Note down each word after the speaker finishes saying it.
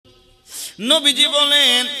নবীজি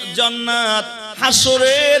বলেন জান্নাত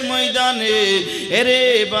হাসরের ময়দানে। এরে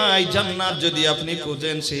ভাই, জান্নাত যদি আপনি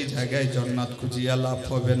খুঁজেন সেই জায়গায় জান্নাত খুঁজিয়া লাভ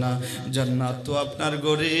হবে না। জান্নাত তো আপনার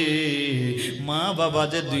ঘরে, মা বাবা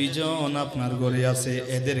যে দুইজন আপনার ঘরে আছে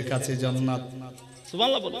এদের কাছে জান্নাত।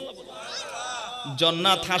 সুবহানাল্লাহ বলেন।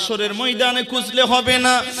 জান্নাত হাসরের ময়দানে খুঁজলে হবে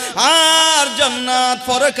না, আর জান্নাত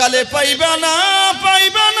পরকালে পাইবা না,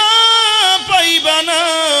 পাইবা না, পাইবা না।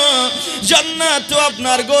 জান্নাত তো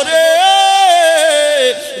আপনার ঘরে,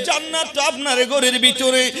 জান্নাত তো আপনার ঘরের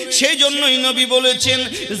ভিতরে। সেই জন্যই নবী বলেছেন,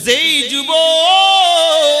 যেই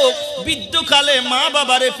যুবক বৃদ্ধকালে মা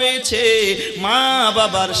বাবারে পেয়েছে, মা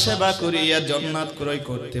বাবার সেবা করিয়া জান্নাত ক্রয়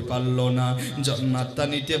করতে পারলো না, জান্নাতটা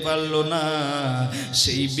নিতে পারলো না,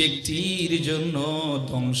 সেই ব্যক্তির জন্য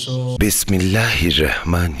ধ্বংস। বিসমিল্লাহির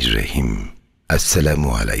রহমানির রহিম। আসসালামু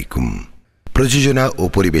আলাইকুম। প্রযোজনা ও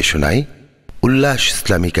পরিবেশনায় উল্লাস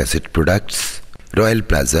Islamic asset products, royal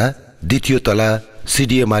plaza, দ্বিতীয় তলা,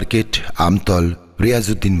 সিডিএ মার্কেট, আমতল,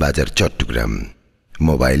 রিয়াজউদ্দিন বাজার, চট্টগ্রাম।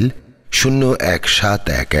 মোবাইল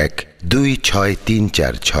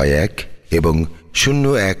 01811263461 এবং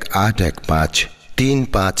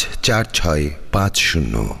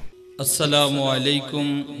 01815354650। আসসালামু আলাইকুম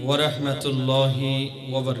ওয়া রাহমাতুল্লাহি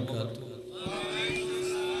ওয়া বারাকাতুহু।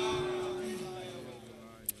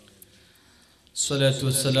 الصلاة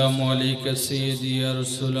والسلام عليك سيدي يا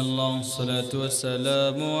رسول الله، الصلاة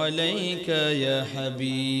والسلام عليك يا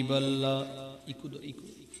حبيب الله،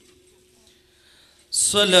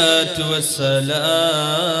 الصلاة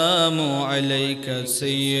والسلام عليك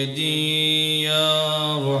سيدي يا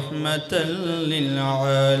رحمة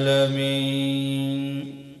للعالمين.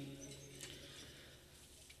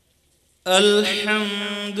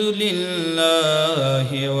 الحمد لله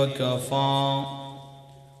وكفى،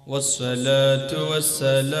 والصلاة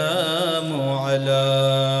والسلام على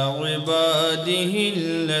عباده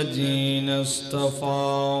الذين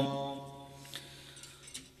اصطفى،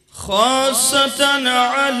 خاصة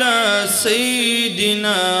على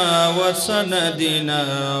سيدنا وسندنا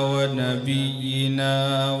ونبينا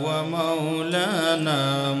ومولانا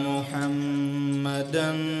محمدا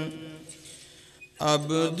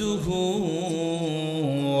عبده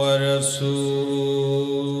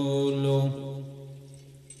ورسوله.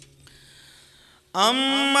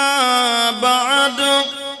 أما بعد،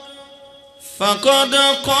 فقد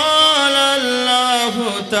قال الله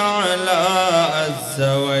تعالى عز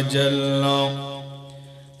وجل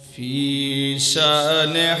في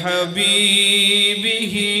شأن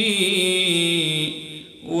حبيبه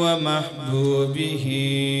ومحبوبه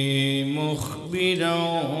مخبرا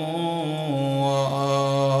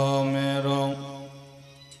وآمرا: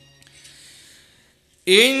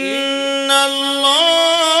 إن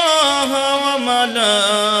الله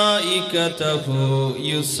وملائكته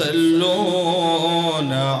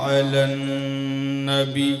يصلون على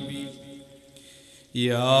النبي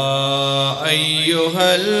يا أيها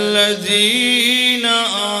الذين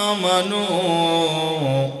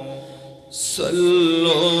آمنوا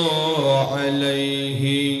صلوا عليه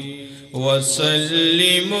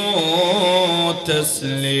وسلموا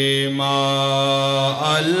تسليما.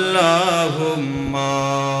 اللهم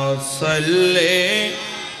صل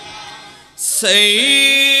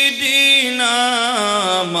سيدنا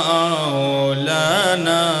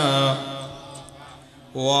مولانا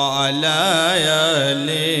وعلى آل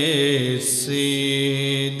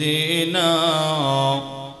سيدنا.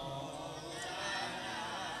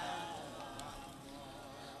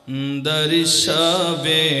 در شب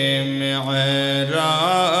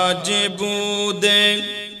معراج بوده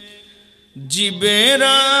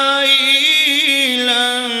جبرائیل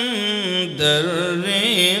در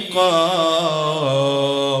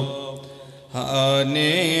رقاب،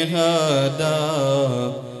 ہانے ہدا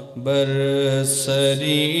بر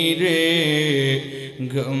سریر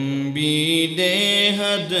گمبید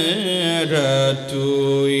حضرتوی.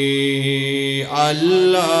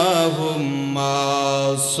 اللہم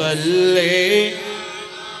صل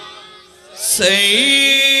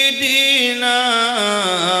سیدنا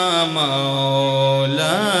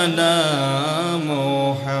مولانا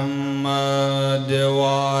محمد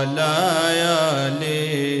وعلى آل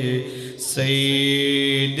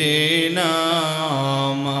سیدنا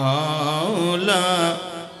مولا.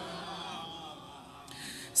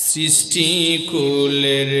 সৃষ্টি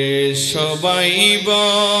কুলের সবাই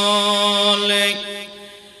বলে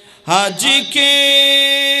আজকে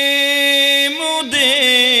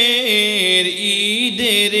মোদের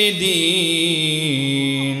ঈদের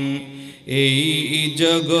দিন, এই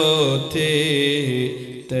জগতে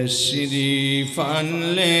তশরিফ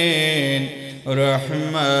আনলেন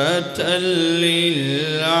রহমাতাল লিল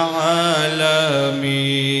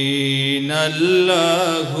আলামিন।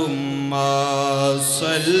 আল্লাহুম্মা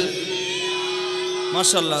সাল্লি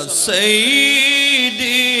মাশাআল্লাহ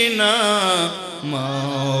সাইয়্যিদিনা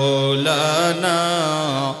মাওলানা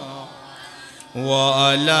ওয়া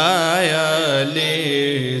আলা আলি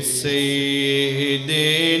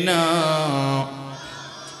সাইয়্যিদিনা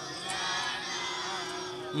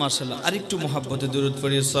মাশাআল্লাহ। আরেকটু মুহাব্বতে দুরূদ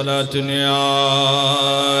পড়ি সালাতুন ইয়া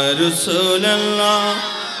রাসূলুল্লাহ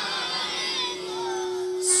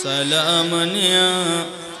সালামান ইয়া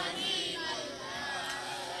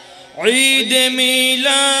ঈদ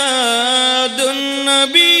মিলাদুন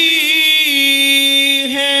নবী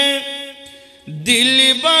है दिल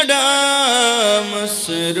बड़ा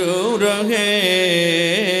मसरूर है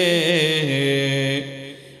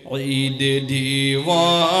ईद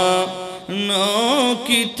दीवानों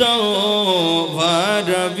की तो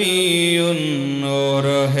रबीउन नूर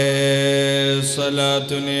है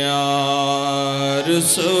सलातुन या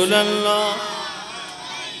रसूलल्लाह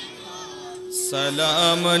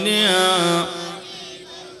सलामुन या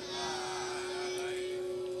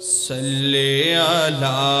सल्ले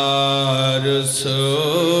अला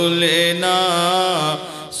रसूलिना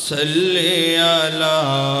सल्ले अला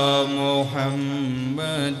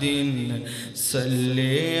मुहम्मदिन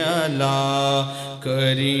सल्ले अला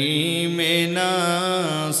करीमिना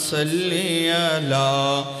सल्ले अला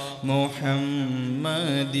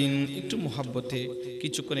মুহাম্মাদিন। একটু মুহাব্বতে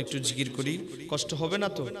কিছুক্ষণ একটু জিকির করি, কষ্ট হবে না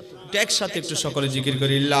তো? একসাথে একটু সকলে জিকির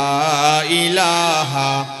করি লা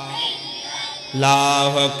ইলাহা লা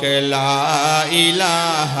হক লা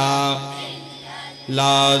ইলাহা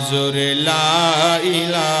লা জুরে লা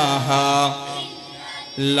ইলাহা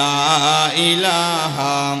লা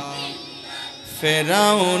ইলাহা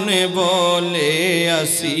ফেরাউন বলে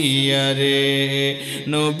আসিয়া রে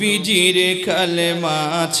নবীজির কালেমা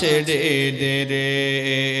ছেড়ে দে রে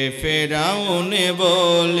ফেরাউন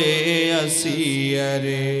বলে আসিয়া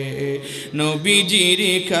রে নবীজির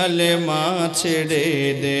কালেমা ছেড়ে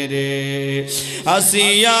দে রে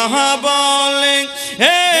আসিয়া বলে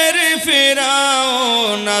হের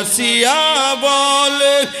ফেরাউন আসিয়া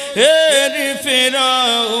বলে হের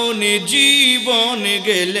ফেরাউন জীবন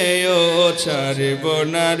গেলেও ছাড়ব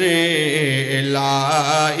না রে লা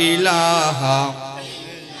ইলাহা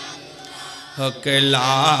হক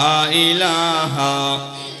লা ইলাহা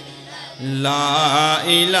লা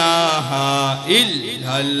ইলাহা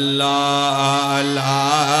ইল্লাল্লাহ লা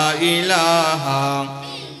ইলাহা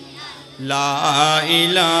লা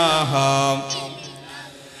ইলাহা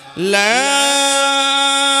লা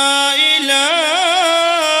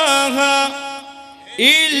ইলাহা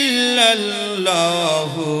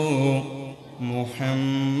ইল্লাল্লাহু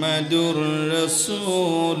মুহাম্মাদুর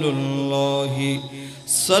রাসূলুল্লাহ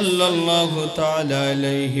সাল্লাল্লাহু তাআলা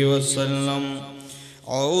আলাইহি ওয়াসাল্লাম।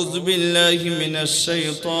 আউযু বিল্লাহি মিনাশ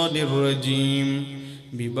শাইতানির রাজীম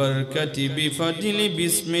বিবরকাতি বিফadli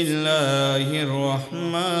বিসমিল্লাহির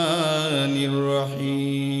রহমানির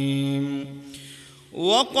রহিম।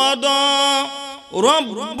 ওয়া ক্বাদা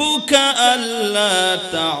রাব্বুকা আল্লা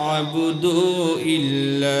তা'বুদু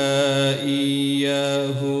ইল্লা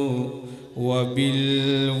ইয়্যাহু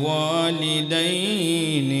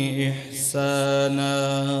وبالوالدين إحسانا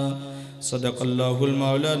صدق الله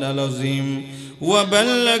المولانا العظيم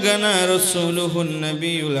وبلغنا رسوله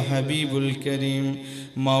النبي الحبيب الكريم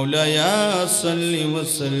مولاي صل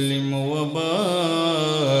وسلم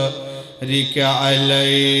وبارك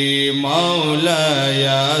عليه مولاي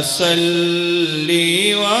صل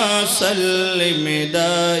وسلم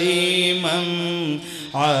دائما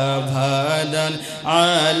عبادا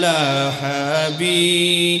على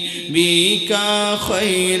حبيبك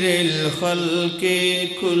خير الخلق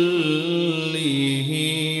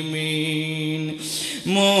كلهم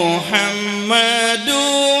محمد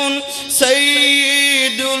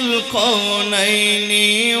سيد الكونين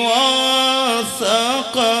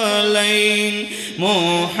والثقلين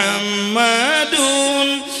محمد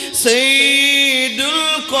سيد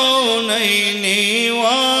الكونين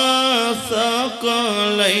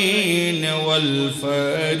والثقلين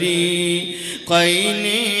والفريقين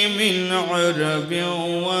من عرب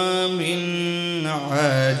ومن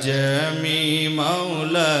عجم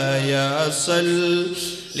مولاي صل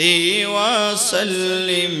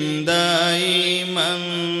وسلم دائما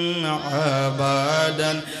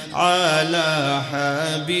أبدا على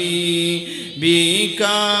حبيبك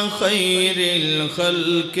خير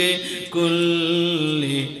الخلق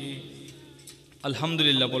كلهم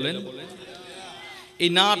আলহামদুলিল্লাহ বলেন। এই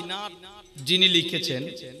নাট যিনি লিখেছেন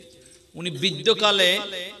উনি বৃদ্ধকালে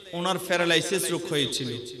ওনার প্যারালাইসিস রোগ হয়েছিল।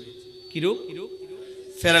 কি রোগ?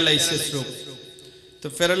 প্যারালাইসিস রোগ। তো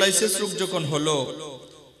প্যারালাইসিস রোগ যখন হলো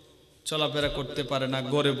চলাফেরা করতে পারে না,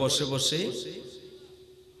 ঘরে বসে বসে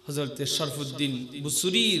হযরত শরফুদ্দীন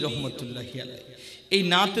বুসুরি রহমতুল্লাহি আলাইহি এই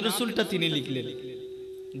নাত রাসূলটা তিনি লিখলেন।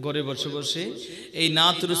 ঘরে বসে বসে এই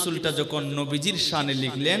নাত রাসূলটা যখন নবীজির শানে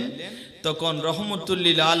লিখলেন, তখন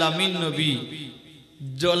রহমতুল্লিল আলামিন নবী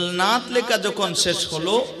জলনাত লেখা যখন শেষ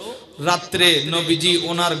হলো, রাত্রে নবীজি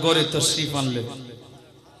ওনার ঘরে তশরিফ আনলেন।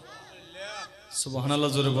 সুবহানাল্লাহ,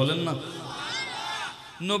 জোরে বলেন না।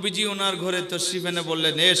 নবীজি ওনার ঘরে তশরিফ এনে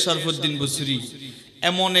বললেন, এ শরফুদ্দীন বুসরি,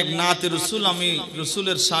 এমন এক নাতে রসুল আমি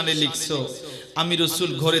রসুলের শানে লিখছো, আমি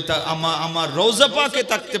রসুল ঘরে আমার রওজা পাকে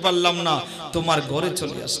থাকতে পারলাম না, তোমার ঘরে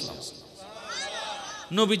চলে আসলাম।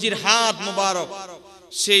 নবীজির হাত মোবারক,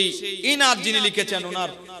 সেই ইনার যিনি লিখেছেন,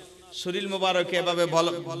 ওনার শরীর মোবারকে এভাবে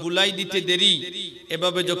বুলাই দিতে দেরি,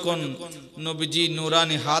 এভাবে যখন নবীজি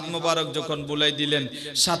নুরানি হাত মোবারক যখন বুলাই দিলেন,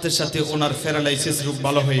 সাথে সাথে ওনার প্যারালাইসিস রোগ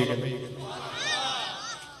ভালো হয়ে গেল।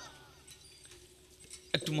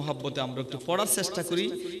 একটু মহব্বতে আমরা একটু পড়ার চেষ্টা করি।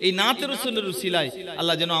 এই নাতে রাসূলের উসিলায়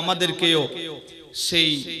আল্লাহ যেন আমাদেরকেও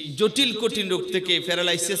সেই জটিল কঠিন রোগ থেকে,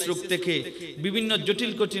 প্যারালাইসিস রোগ থেকে, বিভিন্ন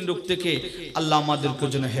জটিল কঠিন রোগ থেকে আল্লাহ আমাদেরকে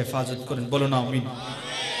যেন হেফাজত করেন। বলো না আমিন।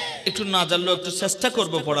 একটু না জানলেও একটু চেষ্টা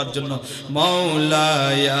করব পড়ার জন্য।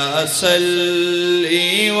 মাওলায়া সাল্লি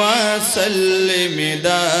ওয়া সাল্লিম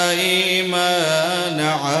দাইমান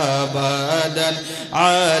আবাদান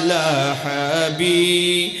আলা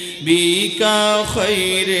হাবিবিকা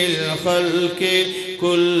খায়রিল খালকি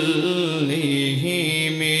কুল্লিহিম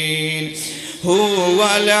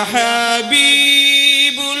হুয়াল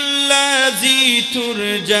হাবিবুল الذي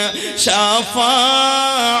ترجى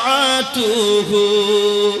شفاعته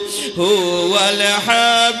هو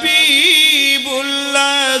الحبيب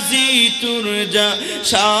الذي ترجى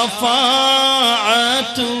شفاعته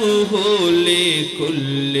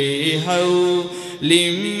لكل حول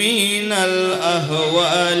من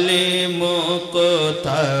الأهوال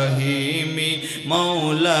مقتحم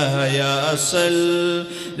مولاي صل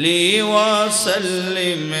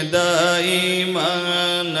وسلم دائما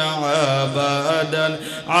أبدا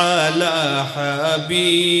على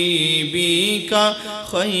حبيبك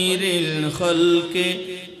خير الخلق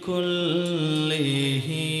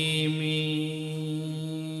كلهم।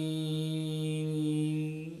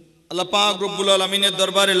 আল্লাহ পাক রব্বুল আলামিনের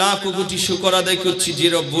দরবারে লাখ কোটি শুকর আদায় করছি যে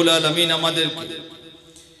রব্বুল আলামিন আমাদেরকে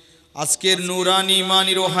আজকের নূরানি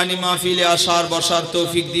ইমানি রোহানি মাহফিলে আসার বসার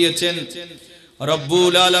তৌফিক দিয়েছেন।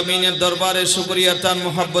 রব্বুল আলামিনের দরবারে শুকরিয়া তান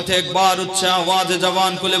মোহাব্বতে একবার উচ্চ আওয়াজে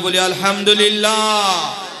জবান খুলে বলি আলহামদুলিল্লাহ।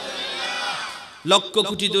 লক্ষ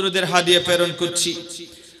কোটি দরুদের হাদিয়া প্রেরণ করছি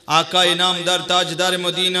আকা ইনামদার তাজদার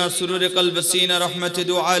মদিনা সুরুরে কলবসিনা রহমতে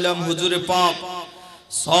দু আলম হুজুর পাক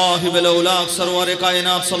সাহিবুল আউলাক সরওয়ারে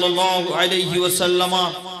কায়নাত সাল্লাল্লাহু আলাইহি ওয়াসাল্লাম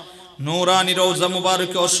নূরানি রওজা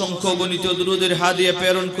মুবারকে অসংখ্য গণিত দরুদের হাদিয়া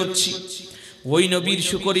প্রেরণ করছি। ওই নবীর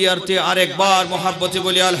শুকরিয়ার্থে আরেকবার মোহাব্বতে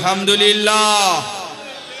বলি আলহামদুলিল্লাহ।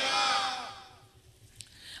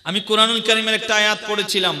 আমি কোরআনুল কারীমের একটা আয়াত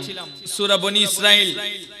পড়েছিলাম, সূরা বনী ইসরাইল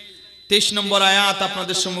 23 নম্বর আয়াত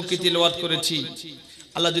আপনাদের সম্মুখে তিলাওয়াত করেছি।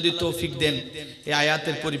 আল্লাহ যদি তৌফিক দেন এই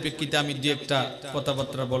আয়াতের পরিপ্রেক্ষিতে আমি দুই একটা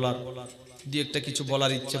কথাবার্তা বলার, দুই একটা কিছু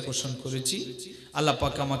বলার ইচ্ছে পোষণ করেছি। আল্লাহ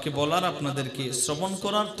পাক আমাকে বলার, আপনাদেরকে শ্রবণ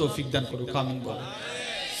করার তৌফিক দান করুক, আমিন বলেন।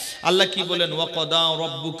 আল্লাহ কি বলেন? ওয়াকাদা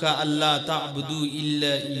রাব্বুকা আল্লা তা'বুদু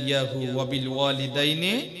ইল্লা ইয়াহু ওয়া বিল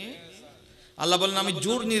ওয়ালিদাইনি। আল্লাহ বলেন আমি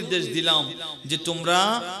জোর নির্দেশ দিলাম যে তোমরা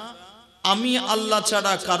আমি আল্লাহ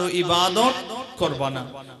ছাড়া কারো ইবাদত করবা না।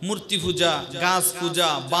 মূর্তি পূজা, গাছ পূজা,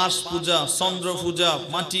 বাঁশ পূজা, চন্দ্র পূজা,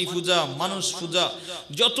 মাটি পূজা, মানুষ পূজা,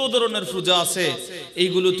 যত ধরনের পূজা আছে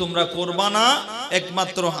এইগুলো তোমরা করবা না,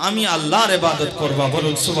 একমাত্র আমি আল্লাহর ইবাদত করবা।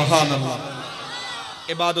 বলুন সুবহানাল্লাহ।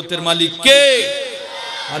 ইবাদতের মালিক কে?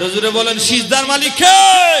 আর জোরে বলেন সিজদার মালিক কে?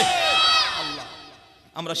 আল্লাহ।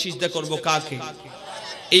 আমরা সিজদা করব কাকে?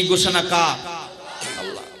 এই ঘোষণা কার?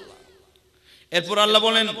 আল্লাহ। এরপর আল্লাহ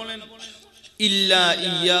বলেন ইল্লা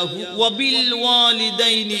ইয়াহু ওয়া বিল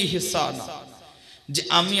ওয়ালিদাইনি ইহসানা, যে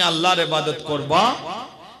আমি আল্লাহর ইবাদত করবা,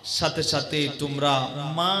 সাথে সাথে তোমরা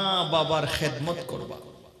মা বাবার খেদমত করবা।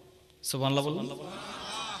 সুবহানাল্লাহ বলুন।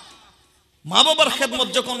 মা বাবার খেদমত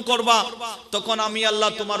যখন করবা তখন আমি আল্লাহ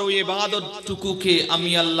তোমার ওই ইবাদতটুকুকে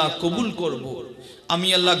আমি আল্লাহ কবুল করব, আমি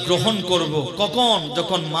আল্লাহ গ্রহণ করব। কখন?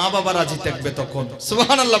 যখন মা বাবা রাজি থাকবে তখন।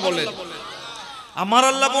 সুবহানাল্লাহ বলেন। আমার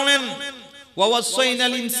আল্লাহ বলেন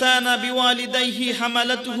ওয়াওয়াসাইনাল ইনসানা বিওয়ালিদাইহি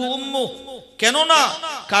হামালাতুহু উম্মুহু। কেন না?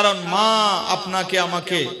 কারণ মা আপনাকে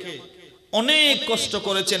আমাকে অনেক কষ্ট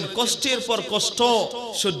করেছেন, কষ্টের পর কষ্ট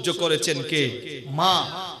সহ্য করেছেন কে? মা।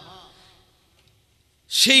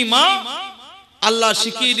 সেই মা আল্লাহ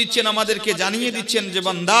শিখিয়ে দিচ্ছেন, আমাদেরকে জানিয়ে দিচ্ছেন যে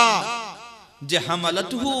বান্দা, যে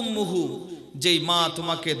হামালাতুহু উম্মুহু, যেই মা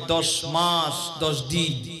তোমাকে 10 মাস 10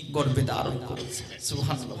 দিন গর্ভে ধারণ করেছে।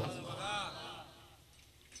 সুবহানাল্লাহ।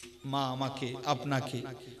 মা আমাকে আপনাকে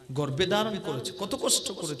গর্ভে ধারণ করেছে, কত কষ্ট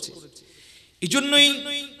করেছে। এজন্যই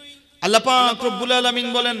আল্লাহ পাক রব্বুল আলামিন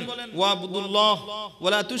বলেন ওয়াবুদুল্লাহ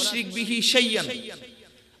ওয়ালা তুশরিক বিহি শাইয়ান,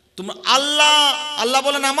 তোমরা আল্লাহ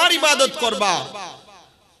বলেন আমার ইবাদত করবা,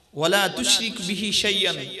 ওয়ালা তুশরিক বিহি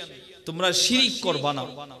শাইয়ান, তোমরা শিরিক করবা না,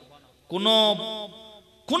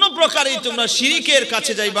 কোন প্রকারে তোমরা শিরিকের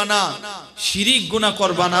কাছে যাইবা না, শিরিক গুনাহ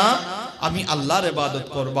করবা না, আমি আল্লাহর ইবাদত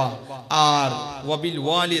করবা। আর ওয়াবিল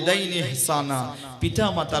ওয়ালিদাইনি ইহসানা, পিতা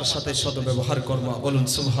মাতার সাথে সদ্ব্যবহার করবা। বলুন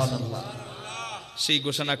সুবহানাল্লাহ। সেই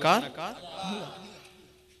ঘোষণা কার?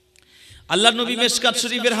 আল্লাহর নবী মিশকাত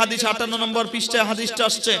শরীফের হাদিস 58 নম্বর পৃষ্ঠায় হাদিসটা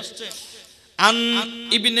আসছে। عن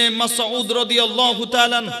ابن مسعود رضي الله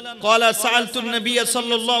تعالى قال سألت النبي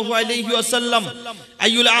صلى الله عليه وسلم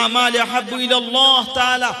أي الأعمال أحب إلى الله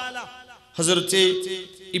تعالى। হযরত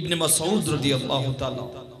ইবনে মাসউদ রাদিয়াল্লাহু তাআলা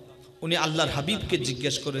উনি আল্লাহর হাবিবকে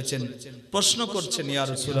জিজ্ঞেস করেছেন, প্রশ্ন করছেন, ইয়া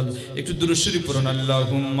রাসূলুল্লাহ একটু দুরূদ শরীফ পড়ুন।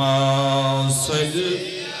 আল্লাহুম্মা সাল্লি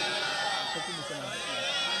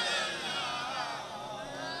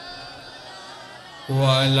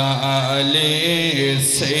ওয়ালা আলি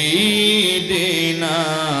সাইয়্যিদিনা।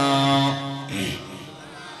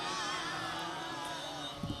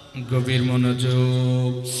 গভীর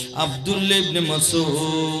মনোযোগ। আব্দুল্লাহ ইবনে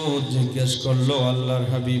মাসউদ জিজ্ঞেস করলো আল্লাহর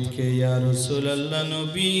হাবিবকে, ইয়া রাসূলুল্লাহ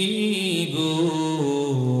নবী গো,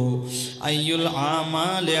 আইয়ুল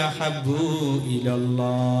আমালি আহাব্বু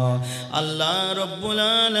ইলাল্লাহ, আল্লাহ রাব্বুল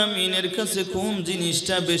আলামিনের কাছে কোন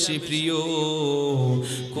জিনিসটা বেশি প্রিয়,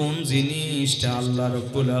 কোন জিনিসটা আল্লাহ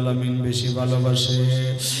রাব্বুল আলামিন বেশি ভালোবাসে।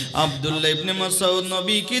 আব্দুল্লাহ ইবনে মাসউদ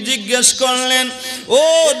নবীকে জিজ্ঞেস করলেন, ও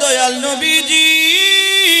দয়াল নবীজি,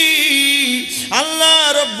 আল্লাহ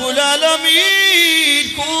রাব্বুল আলামিন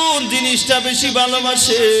কোন জিনিসটা বেশি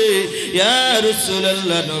ভালোবাসে? ইয়া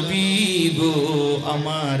রাসূলুল্লাহ নবী গো,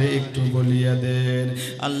 আমার একটু বলিয়া দেন,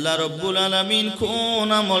 আল্লাহ রাব্বুল আলামিন কোন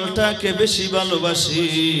আমলটাকে বেশি ভালোবাসে,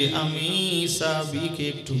 আমি সাহাবীকে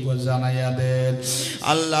একটু জানাইয়া দেন।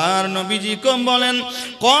 আল্লাহর নবীজি কম বলেন,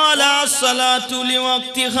 ক্বালা সালাতু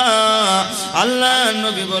লিওয়াক্তিহা। আল্লাহর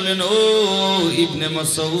নবী বলেন, ও ইবনে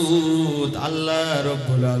মাসউদ, আল্লাহ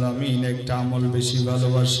রাব্বুল আলামিন একটা আমল বেশি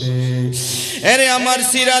ভালোবাসে। আরে আমার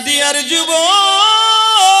সিরাদিয়ার যুবক,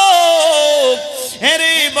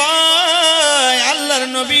 আরে ভাই, আল্লাহর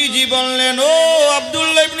নবীজি বললেন, ও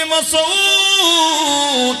আব্দুল্লাহ ইবনে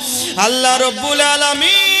মাসউদ, আল্লাহ রাব্বুল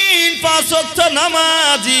আলামিন 5 ওয়াক্ত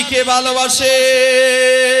নামাজীকে ভালোবাসে।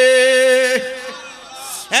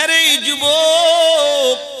 আরে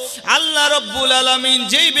যুবক, আল্লাহ রাব্বুল আলামিন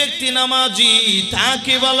যেই ব্যক্তি নামাজি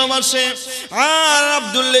তাকে ভালোবাসে। আর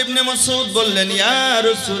আব্দুল্লাহ ইবনে মাসউদ বললেন, ইয়া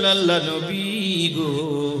রাসূলুল্লাহ নবী গো,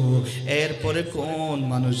 এরপরে কোন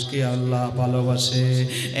মানুষকে আল্লাহ ভালোবাসে?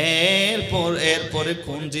 এরপরে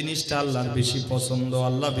কোন জিনিসটা আল্লাহর বেশি পছন্দ,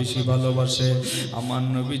 আল্লাহ বেশি ভালোবাসে? আমার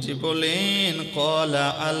নবীজি বলেন, ক্বালা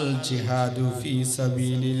আল জিহাদু ফি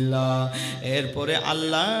সাবিলিল্লাহ। এরপরে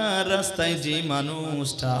আল্লাহর রাস্তায় যে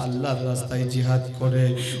মানুষটা আল্লাহর রাস্তায় জিহাদ করে,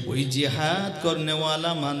 ওই জিহাদ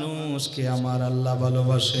করনেওয়ালা মানুষকে আমার আল্লাহ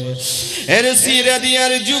ভালোবাসে। এর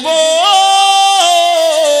সিরাদিয়ার যুবক,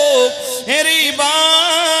 এরে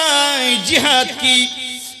ভাই, জিহাদ কি?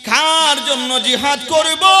 কার জন্য জিহাদ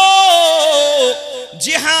করব?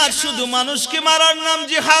 জিহাদ শুধু মানুষকে মারার নাম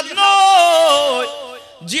জিহাদ নয়।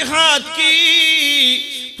 জিহাদ কি?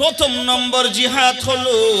 প্রথম নম্বর জিহাদ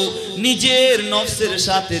হলো নিজের নফসের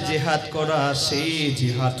সাথে জিহাদ করা, সেই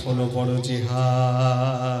জিহাদ হলো বড়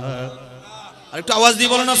জিহাদ। আর একটু আওয়াজ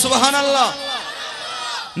দিয়ে বলো না সুবহানাল্লাহ।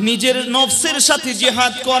 নিজের নফসের সাথে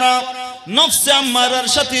জিহাদ করা, নফসে আম্মারার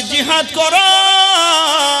সাথে জিহাদ করা,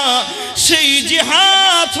 সেই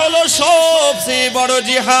জিহাদ হলো সবচেয়ে বড়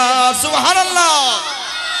জিহাদ। সুবহানাল্লাহ।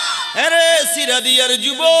 আরে সিরাদিয়ার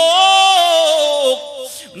যুবক,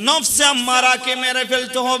 নফসে আম্মারাকে মেরে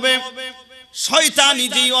ফেলতে হবে। শয়তানি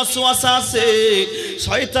যেই ওয়াসওয়াসা আছে,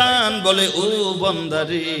 শয়তান বলে, ও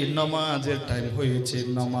বান্দারে, নামাজের টাইম হয়েছে,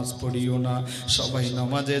 নামাজ পড়িও না। সবাই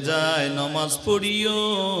নামাজে যায়, নামাজ পড়িও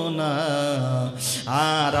না।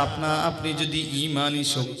 আর আপনি যদি ইমানি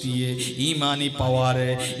শক্তি, ইমানি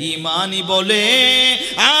পাওয়ারে, ইমানি বলে,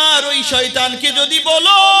 আর ওই শয়তানকে যদি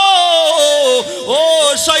বলো, ও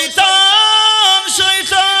শয়তান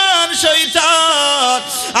শয়তান শয়তান,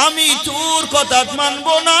 আমি তোর কথা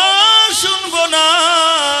মানবো না, শুনবো না,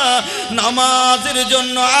 নামাজের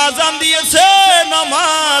জন্য আজান দিয়েছে,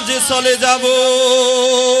 নামাজে চলে যাব।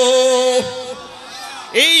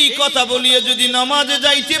 এই কথা বলিয়া যদি নামাজে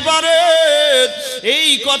যাইতে পারে, এই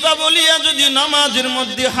কথা বলিয়া যদি নামাজের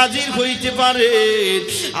মধ্যে হাজির হইতে পারে,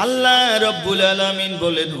 আল্লাহ রব্বুল আলামিন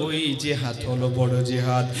বলেন ওই জিহাদ হলো বড়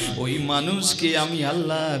জিহাদ, ওই মানুষকে আমি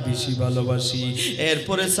আল্লাহ বেশি ভালোবাসি।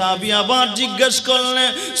 এরপরে সাহাবী আবার জিজ্ঞেস করলেন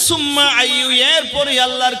সুম্মা আইয়ু, এরপরে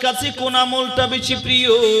আল্লাহর কাছে কোন আমলটা বেশি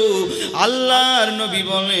প্রিয়? আল্লাহর নবী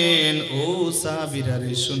বলেন ও সাহাবীরা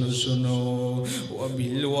রে শুনো শুনো, ওয়া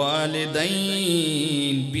বিল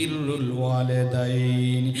ওয়ালিদাইন বিরুল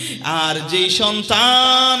ওয়ালিদাইন, আর যেই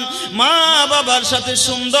সন্তান মা বাবার সাথে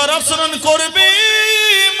সুন্দর আচরণ করবে,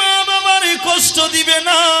 মা বাবার কষ্ট দিবে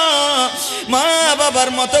না, মা বাবার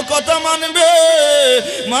মতো কথা মানবে,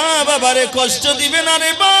 মা বাবারে কষ্ট দিবে না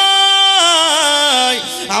রে ভাই,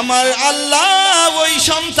 আমার আল্লাহ ওই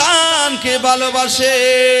সন্তানকে ভালোবাসে।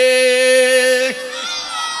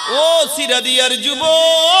 ও সিরাদিয়ার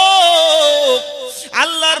যুবক,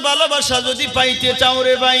 আল্লাহর ভালোবাসা যদি পাইতে চাও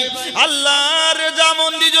রে ভাই, আল্লাহর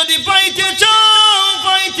জামন্দি যদি পাইতে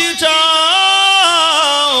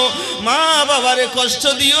চাও, মা বাবারে কষ্ট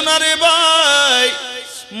দিও না রে ভাই,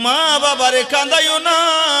 মা বাবারে কাঁদাইও না,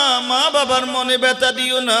 মা বাবার মনে ব্যথা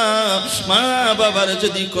দিও না, মা বাবার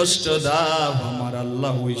যদি কষ্ট দাও, আমার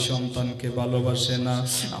আল্লাহ ওই সন্তানকে ভালোবাসে না।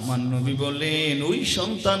 আমার নবী বলেন ওই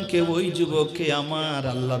সন্তানকে, ওই যুবককে আমার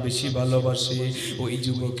আল্লাহ বেশি ভালোবাসে, ওই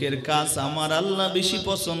যুবকের কাজ আমার আল্লাহ বেশি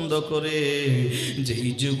পছন্দ করে, যেই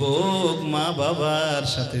যুবক মা বাবার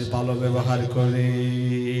সাথে ভালো ব্যবহার করে।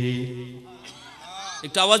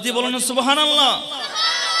 একটু আওয়াজ দিয়ে বলুন সুবহানাল্লাহ।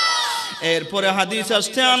 এরপরে হাদিস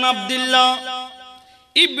আসছে আন আব্দুল্লাহ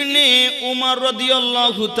ইবনে উমর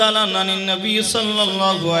রাদিয়াল্লাহু তাআলা আনিন নবী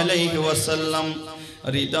সাল্লাল্লাহু আলাইহি ওয়াসাল্লাম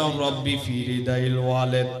রিদা রাব্বি ফি রিদাইল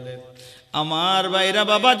ওয়ালিদ। আমার ভাইরা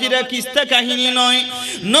বাবাজিরা কিস্তা কাহিনী নয়,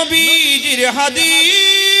 নবীজির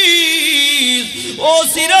হাদিস। ও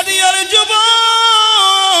সিরাদিয়ার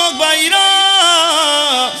যুবক ভাইরা,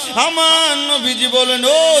 আমার নবীজি বলেন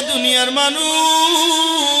ও দুনিয়ার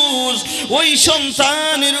মানুষ, ওই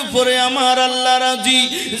সন্তানের উপরে আমার আল্লাহ রাজি,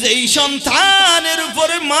 যেই সন্তানের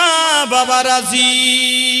উপরে মা বাবা রাজি।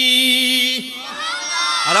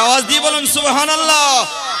 আর আওয়াজ দিয়ে বলুন সুবহানাল্লাহ।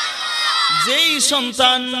 যেই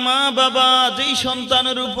সন্তান মা বাবা, যেই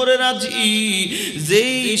সন্তানের উপরে রাজি,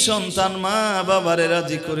 যেই সন্তান মা বাবারে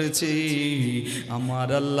রাজি করেছে, আমার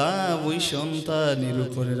আল্লাহ ওই সন্তানের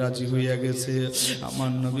উপরে রাজি হইয়া গেছে।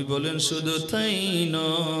 আমার নবী বলেন শুধু তাই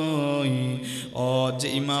নয়, ও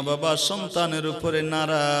যেই মা বাবা সন্তানের উপরে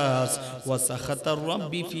নারাজ, ওয়া সাখাতার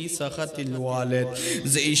রাব্বি ফি সাখাতিল ওয়ালিদ,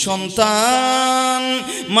 যেই সন্তান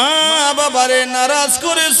মা বাবারে নারাজ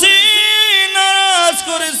করেছে,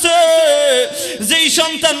 যেই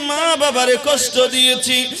সন্তান মা বাবারে কষ্ট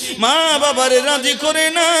দিয়েছি, মা বাবারে রাজি করে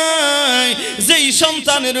নাই, যেই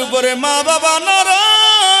সন্তানের উপরে মা বাবা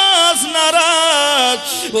নারাজ,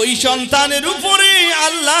 ওই সন্তানের উপরে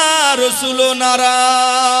আল্লাহ রাসূলও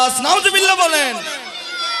নারাজ। নাউজুবিল্লাহ বলেন।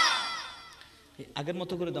 আগের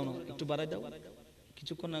মতো করে দাও না, একটু বাড়াই দাও,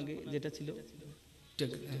 কিছুক্ষণ আগে যেটা ছিল।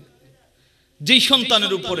 যেই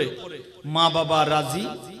সন্তানের উপরে মা বাবা রাজি,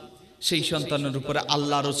 সেই সন্তানের উপরে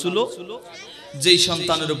আল্লাহ রাসূলও, যেই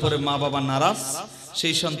সন্তানের উপরে মা বাবা নারাজ,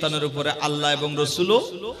 সেই সন্তানের উপরে আল্লাহ এবং রাসূলও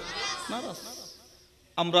নারাজ।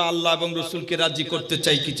 আমরা আল্লাহ এবং রাসূলকে রাজি করতে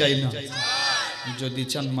চাই কি চাই না? যদি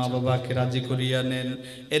চান মা বাবাকে রাজি করিয়া নেন।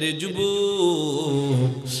 এর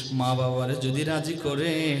যুবক, মা বাবারে যদি রাজি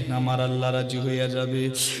করে, আমার আল্লাহ রাজি হইয়া যাবে।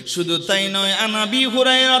 শুধু তাই নয়, আনাবি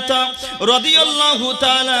হুরায়রা রাদিয়াল্লাহু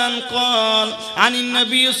তাআলা قال عن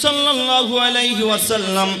النبي صلى الله عليه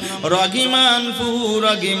وسلم রাগিমান ফুহু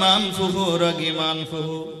রাগিমান ফুহু রাগিমান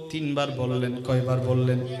ফুহু। তিনবার বললেন। কয়বার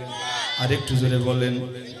বললেন? আরেকটু জোরে বলেন।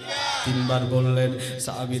 তিনবার বললেন।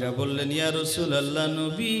 সাহাবীরা বললেন ইয়া রাসূলুল্লাহ,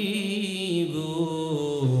 নবী গো,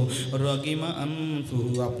 রগিমান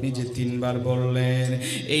ফুহু আপনি যে তিনবার বললেন,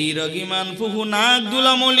 এই রগিমান ফুহু নাক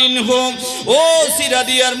দুলা মলিন হোক। ও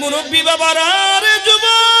সিরাদিয়ার মুরব্বী বাবারা, রে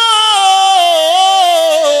যুবক,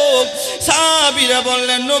 সাহাবীরা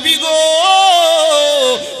বললেন নবী গো,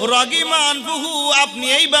 রগিমান ফুহু আপনি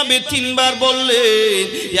এইভাবে তিনবার বললেন,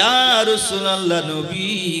 ইয়া রাসূলুল্লাহ নবী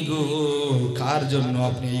গো, কার জন্য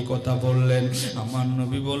আপনি এই কথা বললেন? আমার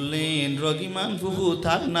নবী বললেন রগিমান ফুহু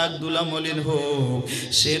তার নাক দুলা মলিন হোক,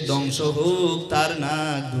 সে ধ্বংস হোক, তার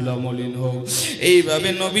নাক দুলা মলিন হোক। এইভাবে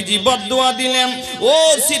নবীজি বদদোয়া দিলেন। ও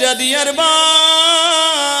সিরাদিয়ার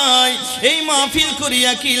ভাই, এই মাহফিল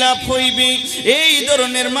করিয়া কি লাভ হইবে? এই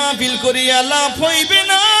ধরনের মাহফিল করিয়া লাভ হইবে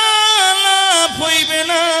না, লাভ হইবে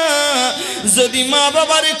না। যদি মা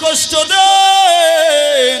বাবারে কষ্ট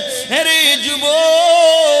দেয়, আরে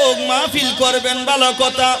যুবক, মাহফিল করবেন ভালো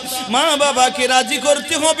কথা, মা বাবাকে রাজি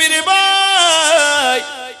করতে হবে রে ভাই।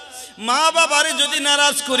 মা বাবারে যদি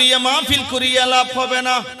নারাজ করিয়া মাহফিল করিয়া লাভ হবে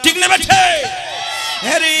না, ঠিক না বেঠে?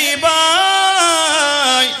 হ্যারে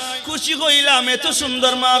ভাই, খুশি হইলাম এত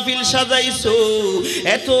সুন্দর মাহফিল সাজাইছো,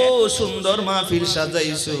 এত সুন্দর মাহফিল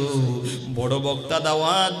সাজাইছো, বড় বক্তা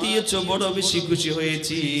দাওয়াত দিয়েছো, বড় বেশি খুশি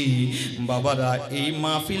হয়েছি। বাবারা, এই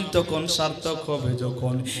মাহফিল তখন সার্থক হবে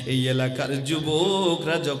যখন এই এলাকার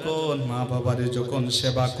যুবকরা যখন মা বাবারে যখন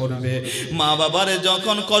সেবা করবে, মা বাবারে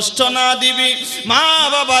যখন কষ্ট না দিবি, মা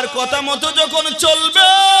বাবার কথা মতো যখন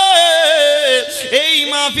চলবে, এই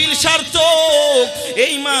মাহফিল সার্থক,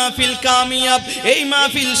 এই মাহফিল কামিয়াব, এই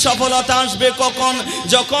মাহফিল সফলতা আসবে কখন?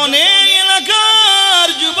 যখন এই এলাকার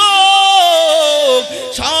যুবক,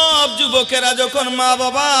 সব যুবকেরা যখন মা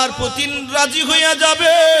বাবার প্রতি রাজি হইয়া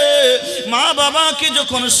যাবে, মা বাবাকে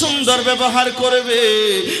যখন সুন্দর ব্যবহার করবে,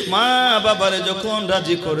 মা বাবারে যখন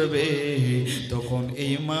রাজি করবে, তখন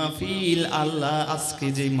এই মাহফিল, আল্লাহ আজকে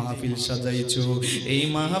যে মাহফিল সাজাইছো, এই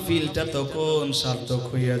মাহফিলটা তখন সার্থক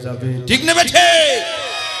হইয়া যাবে, ঠিক না বেঠে?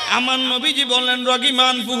 আমার নবীজি বললেন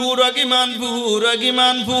রগিমান ফুহু, রগিমান ফুহু,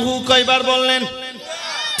 রগিমান ফুহু। কয়বার বললেন?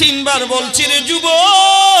 3 বার বলছি রে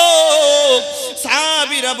যুবক।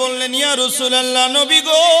 সাহাবীরা বললেন ইয়া রাসূলুল্লাহ, নবী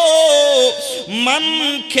গো, মান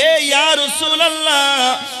খে ইয়া রাসূলুল্লাহ,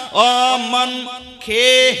 ও মান খে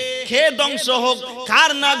খে ধ্বংস হোক,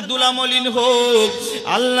 কার নাক দুলা মলিন হোক।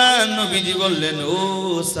 আল্লাহ নবীজি বললেন, ও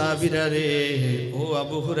সাহাবীরা রে, ও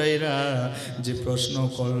আবু হুরায়রা, যে প্রশ্ন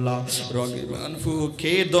করলা রগিমান ফু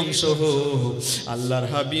কে ধ্বংস হোক, আল্লাহর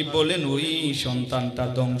হাবিব বলেন ওই সন্তানটা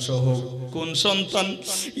ধ্বংস হোক। কোন সন্তান?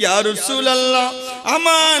 ইয়া রাসূলুল্লাহ,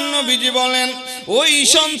 আমার নবীজি বলেন ওই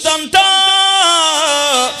সন্তানটা,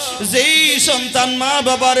 যেই সন্তান মা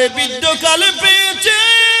বাবারে বৃদ্ধকালে পেয়েছে,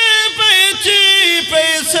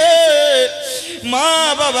 মা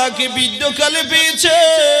বাবাকে বৃদ্ধকালে পেয়েছে,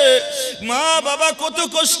 মা বাবা কত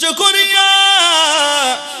কষ্ট করিয়া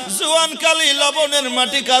জোয়ানকালে লবণের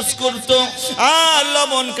মাটি কাজ করত, আর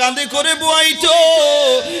লবণ কাঁধে করে বইতো,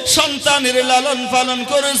 সন্তানের লালন পালন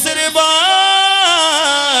করেছে রে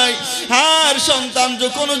ভাই। আর সন্তান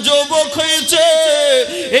যখন যুবক হয়েছে,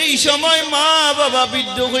 এই সময় মা বাবা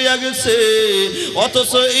বৃদ্ধ হইয়া গেছে,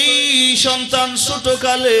 অথচ এই সন্তান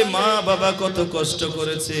ছোটকালে মা বাবা কত কষ্ট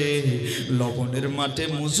করেছে, লবণের মাঠে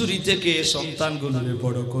মজুরি থেকে সন্তানগুলোরে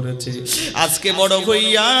বড় করেছে। আজকে বড়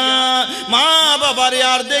হইয়া মা বাবারে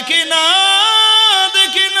আর দেখে না,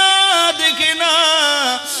 দেখে না, দেখে না।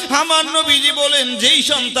 আমার নবীজি বলেন যেই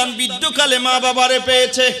সন্তান বৃদ্ধকালে মা বাবারে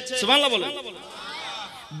পেয়েছে, সুবহানাল্লাহ বলেন,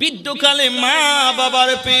 বৃদ্ধকালে মা বাবার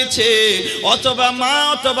পেয়েছে, অথবা মা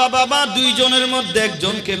অথবা বাবা দুইজনের মধ্যে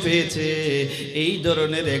একজনকে পেয়েছে, এই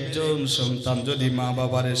ধরনের একজন সন্তান যদি মা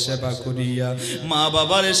বাবারে সেবা করিয়া, মা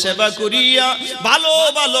বাবারে সেবা করিয়া, ভালো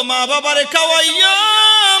ভালো মা বাবারে খাওয়াইয়া,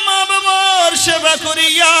 মা বাবার সেবা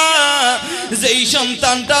করিয়া, যেই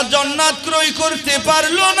সন্তানটা জান্নাত ক্রয় করতে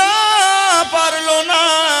পারলো না, পারলো না,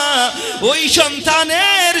 ওই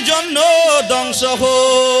সন্তানের জন্য ধ্বংস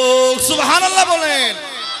হোক। সুবহানাল্লাহ বলেন।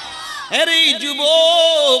 আরে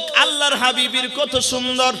যুবক, আল্লাহর হাবিবের কত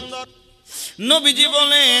সুন্দর। নবীজি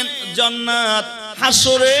বলেন জান্নাত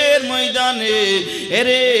হাসরের ময়দানে,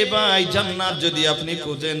 এরে ভাই, জান্নাত যদি আপনি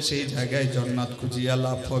খুঁজেন, সেই জায়গায় জান্নাত খুঁজিয়া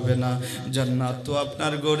লাভ হবে না। জান্নাত তো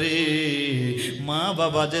আপনার ঘরে, মা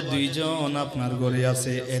বাবা যে দুইজন আপনার ঘরে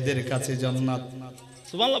আছে, এদের কাছে জান্নাত।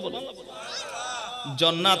 সুবহানাল্লাহ বলেন।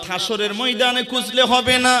 জান্নাত হাসরের ময়দানে খুঁজলে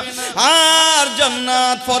হবে না, আর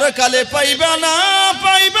জান্নাত পরকালে পাইবা না,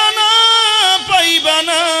 পাইবা না, পাইবা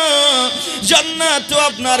না। জান্নাত তো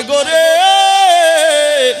আপনার ঘরে,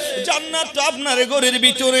 জান্নাত তো আপনার ঘরের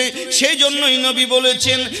ভিতরে। সেই জন্যই নবী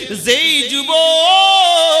বলেছেন, যেই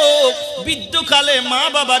যুবক বৃদ্ধকালে মা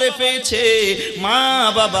বাবারে পেয়েছে, মা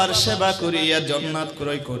বাবার সেবা করিয়া জান্নাত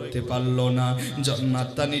ক্রয় করতে পারলো না,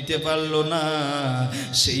 জান্নাতটা নিতে পারলো না,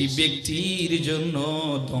 সেই ব্যক্তির জন্য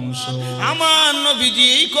ধ্বংস। আমার নবীজি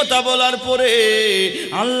এই কথা বলার পরে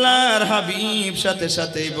আল্লাহর হাবিব সাথে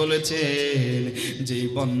সাথেই বলেছেন, যেই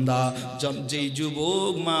বান্দা, যেই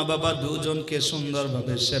যুবক মা বাবা দুজনকে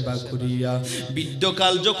সুন্দরভাবে সেবা করিয়া,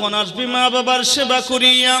 বৃদ্ধকাল যখন আসবে মা বাবার সেবা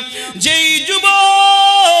করিয়া, যেই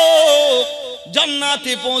যুবক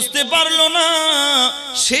জান্নাতে পৌঁছতে পারলো না,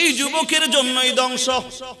 সেই যুবকের জন্যই ধ্বংস।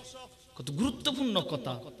 কত গুরুত্বপূর্ণ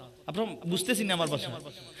কথা। আপনারা বুঝতেছি না আমার ভাষা?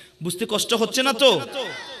 বুঝতে কষ্ট হচ্ছে না তো?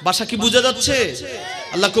 ভাষা কি বোঝা যাচ্ছে?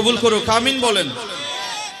 আল্লাহ কবুল করুক, আমিন বলেন।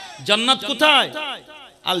 জান্নাত কোথায়?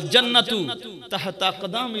 আল জান্নাতু তাহতা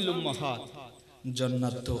কদামিল উম্মাহাত।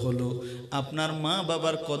 জান্নাত তো হলো আপনার মা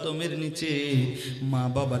বাবার কদমের নিচে। মা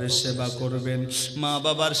বাবার সেবা করবেন, মা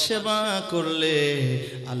বাবার সেবা করলে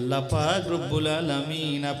আল্লাহ পাক রব্বুল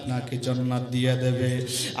আলামিন আপনাকে জান্নাত দিয়ে দেবে।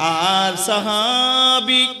 আর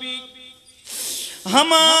সাহাবী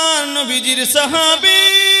আমার নবীজির সাহাবী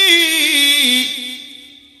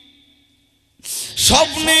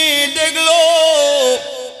স্বপ্নে দেখলো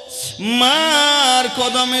মার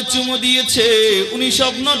কদমে চুমু দিয়েছে। উনি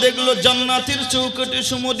স্বপ্ন দেখলো জান্নাতের চৌকাঠে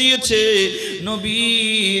চুমু দিয়েছে।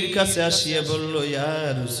 নবীর কাছে আসিয়া বলল, ইয়া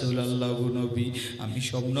রাসূলুল্লাহ, নবী, আমি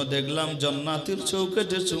স্বপ্ন দেখলাম জান্নাতের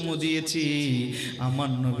চৌকাঠে চুমু দিয়েছি।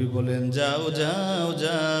 আমার নবী বলেন, যাও যাও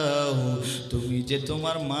যাও, তুমি যে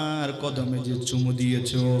তোমার মার কদমে যে চুমু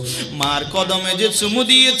দিয়েছো, মার কদমে যে চুমু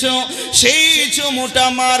দিয়েছো, সেই চুমুটা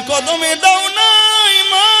মার কদমে দাও নাই,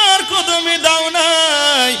 মার কদমে দাও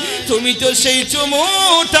নাই, তুমি তো সেই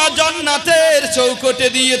চুমুটা জান্নাতের চৌকাঠে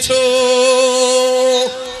দিয়েছো।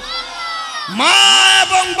 মা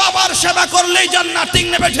এবং বাবার সেবা করলেই জান্নাত ঠিক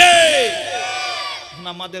নেবে।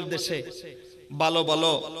 আমাদের দেশে ভালো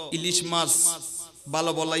ভালো ইলিশ মাছ,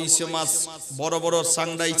 ভালো ভালো ইসে মাছ, বড় বড়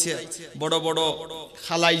সাংড়াইছে, বড় বড়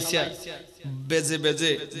খালাইছে, বেজে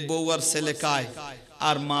বেজে বউ আর ছেলে খায়,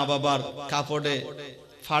 আর মা বাবার কাপড়ে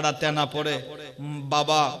ফাড়া তেনা পড়ে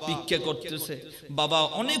বাবা ভিক্ষা করতেছে। বাবা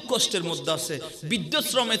অনেক কষ্টের মধ্যে আছে,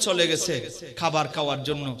 বৃদ্ধাশ্রমে চলে গেছে খাবার খাওয়ার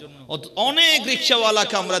জন্য। অনেক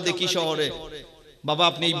রিক্সাওয়ালাকে আমরা দেখি শহরে, বাবা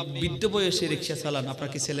আপনি বৃদ্ধ বয়সে রিক্সা চালান, আপনার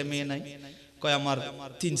কি ছেলে মেয়ে নাই? কয় আমার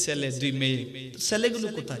 3 ছেলে 2 মেয়ে। ছেলেগুলো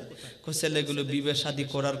কোথায়? কয় ছেলেগুলো বিবাহ শাদী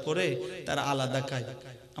করার পরে তারা আলাদা খায়।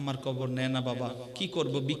 আমার খবর নেয় না বাবা, কি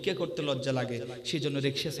করব, ভিক্ষা করতে লজ্জা লাগে, সেই জন্য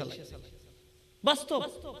রিক্সা চালাই। বাস্তব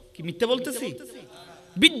কি মিথ্যা বলতেছি?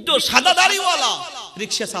 বৃদ্ধ সাদা দাড়িওয়ালা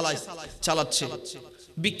রিক্সা চালাচ্ছে,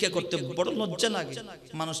 ভিক্ষা করতে বড় লজ্জা লাগে,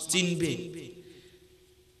 মানুষ চিনবে।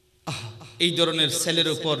 এই ধরনের ছেলের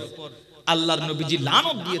উপর আল্লাহর নবীজি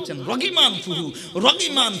লানত দিয়েছেন, রগিমান ফুহু,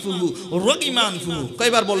 রগিমান ফুহু, রগিমান ফুহু।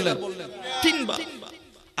 কয়বার বললেন? 3 বার।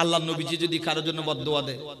 আল্লাহর নবীজি যদি কারোর জন্য বদদোয়া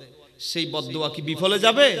দেয়, সেই বদদোয়া কি বিফলে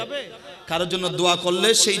যাবে? কারোর জন্য দোয়া করলে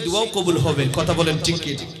সেই দোয়াও কবুল হবে। কথা বলেন ঠিক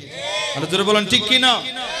কি? আরো জোরে বলেন ঠিক কি না?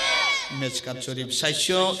 মেশকাত শরীফ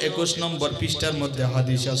 721 নম্বর পৃষ্ঠার মধ্যে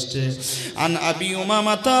হাদিস আসছে, আন আবি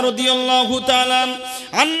উমামা রাদিয়াল্লাহু তাআলা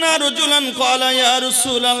আন্না রাজুলান ক্বালা ইয়া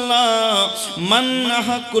রাসূলুল্লাহ মান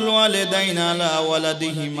হাক্কুল ওয়ালিদাইনা আলা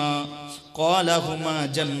ওয়ালাদিহিমা ক্বালা হুমা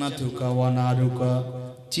জান্নাতুকা ওয়া নারুকা।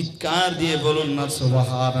 চিৎকার দিয়ে বলুন না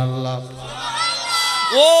সুবহানাল্লাহ।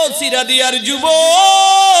 ও সিরাদিয়ার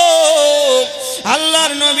যুবক,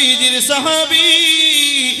 আল্লাহর নবীজির সাহাবী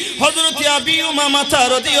হযরত আবি উমামা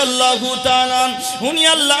রাদিয়াল্লাহু তাআলা উনি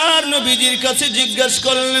আল্লাহর নবীজির কাছে জিজ্ঞাসা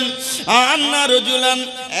করলেন, আন্না রাজুলান,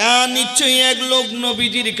 নিশ্চয়ই এক লোক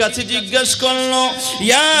নবীজির কাছে জিজ্ঞাসা করলো,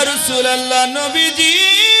 ইয়া রাসূলুল্লাহ, নবীজি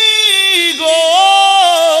গো,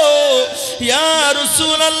 ইয়া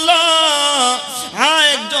রাসূলুল্লাহ,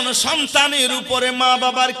 একজন সন্তানের উপরে মা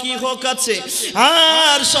বাবার কি হক আছে,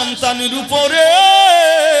 আর সন্তানের উপরে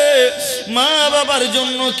মা বাবার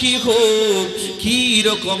জন্য কি হক, কি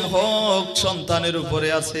রকম হক সন্তানের উপরে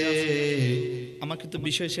আছে? আমাকে তো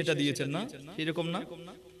বিষয় সেটা দিয়েছেন না, এরকম না?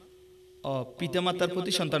 পিতামাতার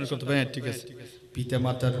প্রতি সন্তানের কর্তব্য। হ্যাঁ ঠিক আছে,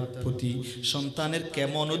 পিতামাতার প্রতি সন্তানের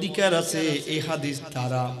কেমন অধিকার আছে এই হাদিস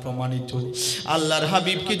দ্বারা প্রমাণিত। আল্লাহর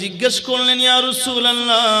হাবিবকে জিজ্ঞেস করলেন, ইয়া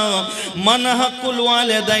রাসূলুল্লাহ মান হাক্কুল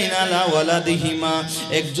ওয়ালিদাইন আলা ওয়ালাদিহিমা,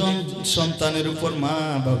 একজন সন্তানের উপর মা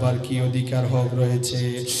বাবার কি অধিকার হক রয়েছে?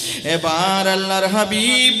 এবার আল্লাহর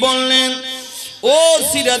হাবিব বললেন, ও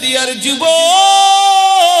সিরাদিয়ার যুবক,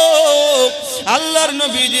 আল্লাহর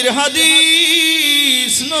নবীজির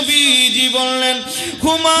হাদিস, নবীজি বললেন,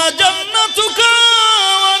 হুমা জান্নাতুকা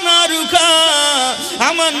ওয়া নারুকা।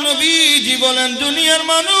 আমার নবীজি বলেন, দুনিয়ার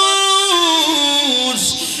মানুষ,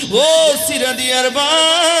 ও সিরাদিয়ার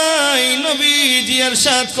ভাই, নবীজি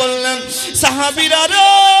ইরশাদ করলেন, সাহাবীরা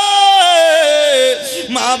রে,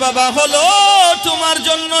 মা বাবা হলো তোমার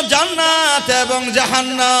জন্য জান্নাত এবং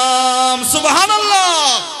জাহান্নাম। সুবহানাল্লাহ।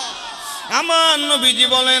 আমার নবীজি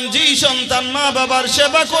বলেন, যেই সন্তান মা বাবার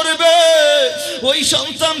সেবা করবে ওই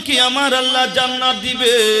সন্তানকে আমার আল্লাহ জান্নাত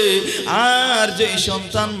দিবে, আর যেই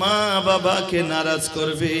সন্তান মা বাবাকে নারাজ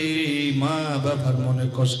করবে, মা বাবার মনে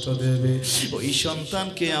কষ্ট দেবে, ওই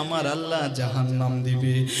সন্তানকে আমার আল্লাহ জাহান্নাম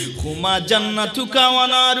দিবে। হুমা জান্নাতুকা ওয়া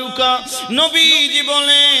নারুকা। নবীজি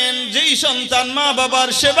বলেন, যেই সন্তান মা বাবার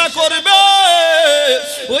সেবা করবে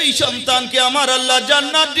ওই সন্তানকে আমার আল্লাহ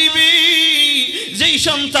জান্নাত দিবে, যেই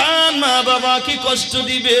সন্তান মা বাবাকে কষ্ট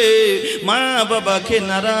দিবে, মা বাবাকে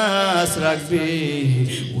নারাজ রাখবে,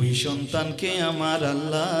 ওই সন্তানকে আমার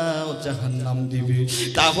আল্লাহ জাহান্নাম দিবে।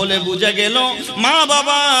 তাহলে বুঝা গেল, মা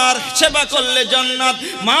বাবার সেবা করলে জান্নাত,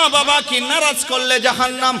 মা বাবাকে নারাজ করলে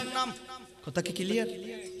জাহান্নাম। কথা কি ক্লিয়ার?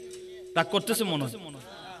 রাগ করতেছে মনে হয়?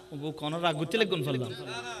 কোন রাগ গুতে লেগুন ফেললাম,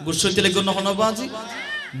 গুসইতে লেগুন বাজি।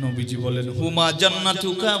 নবীজি বলেন হুমা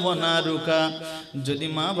জান্নাতুকা ওয়া নারুকা, যদি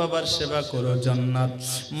মা বাবার সেবা করো জান্নাত,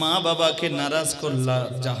 মা বাবাকে নারাজ করলা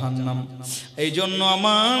জাহান্নাম। এই জন্য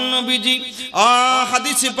আমার নবীজি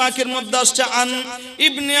হাদিসে পাকের মধ্যে আসছে আন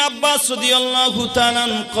ইবনে আব্বাস রাদিয়াল্লাহু তাআলা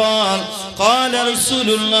قال قال رسول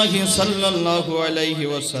الله صلى الله عليه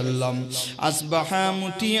وسلم اصبح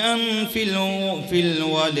مطيعا في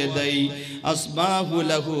الوالدي اصبح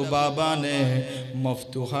له بابان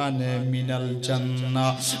مفتوحان من الجنة।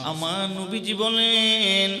 আমার নবীজি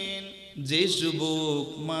বলেন যে যুবক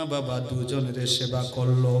মা বাবা দুজনের সেবা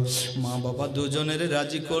করলো, মা বাবা দুজনের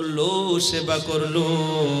রাজি করলো, সেবা করলো,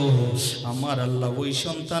 আমার আল্লাহ ওই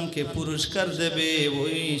সন্তানকে পুরস্কার দেবে,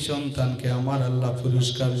 ওই সন্তানকে আমার আল্লাহ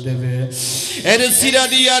পুরস্কার দেবে। এর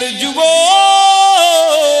সিরাদিয়ার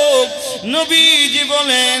যুবক নবীজি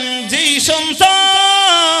বলেন যেই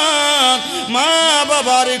সন্তান মা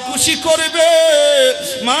বাবার খুশি করবে,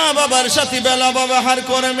 মা বাবার সাথে বেলা ব্যবহার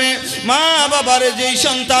করবে, মা বাবার যেই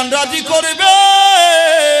সন্তান রাজি করবে,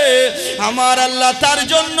 আমার আল্লাহ তার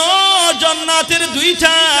জন্য জান্নাতের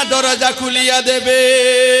দুইটা দরজা খুলিয়া দেবে।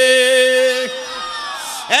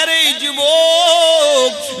 আরে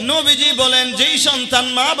যুবক নবীজি বলেন যেই সন্তান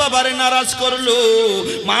মা বাবার নারাজ করলো,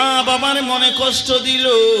 মা বাবার মনে কষ্ট দিল,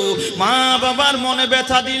 মা বাবার মনে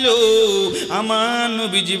ব্যথা দিল, আমার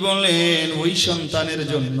নবীজি বলেন ওই সন্তানের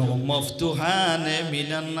জন্য মফতুহানে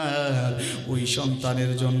মিনান নার, ওই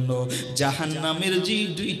সন্তানের জন্য জাহান্নামের যে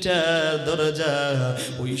দুইটা দরজা,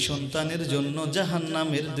 ওই সন্তানের জন্য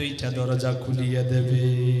জাহান্নামের দুইটা দরজা খুলিয়ে দেবে।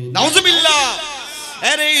 নাউজুবিল্লাহ।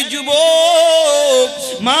 আরে যুবক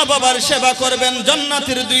মা বাবার সেবা করবেন,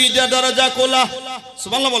 জান্নাতের দুইটা দরজা খোলা।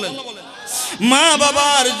 সুবহানাল্লাহ বলেন। মা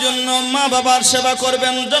বাবার জন্য মা বাবার সেবা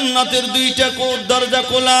করবেন, জান্নাতের দুইটা দরজা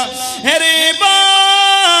খোলা। আরে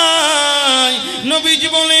ভাই নবীজি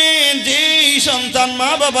বলেন যে সন্তান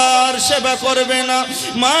মা বাবার সেবা করবে না,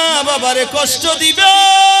 মা বাবারে কষ্ট দিবে,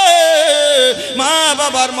 মা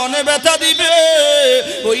বাবার মনে ব্যথা দিবে,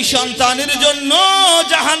 ওই সন্তানের জন্য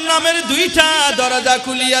জাহান্নামের দুইটা দরজা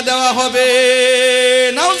খুলিয়া দেওয়া হবে।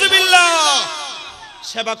 নাউজুবিল্লাহ।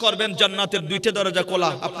 সেবা করবেন, জান্নাতের দুইটা দরজা খোলা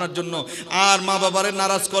আপনার জন্য, আর মা বাবারে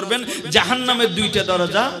নারাজ করবেন, জাহান্নামের দুইটা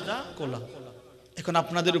দরজা খোলা। এখন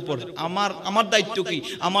আপনাদের উপর আমার দায়িত্ব কি?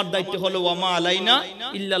 আমার দায়িত্ব হলো ওয়ামা আলাইনা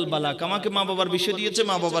ইল্লাল বালাক। আমাকে মা বাবার বিষয় দিয়েছে,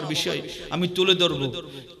 মা বাবার বিষয় আমি তুলে ধরবো।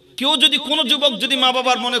 কেউ যদি কোনো যুবক যদি মা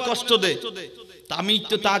বাবার মনে কষ্ট দেয়, তা আমি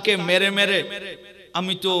তো তাকে মেরে মেরে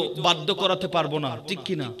আমি তো বাধ্য করাতে পারবো না, ঠিক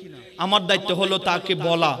কি না? আমার দায়িত্ব হলো তাকে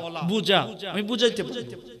বলা, বুঝা, আমি বুঝাইতে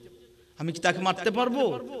পারবো। আমি কি তাকে মারতে পারবো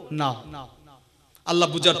না? আল্লাহ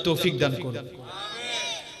বুঝার তৌফিক দান করুন।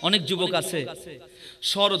 অনেক যুবক আছে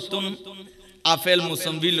শরতুন আপেল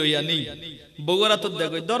মুসম্বি লইয়া নি, বগুড়া তো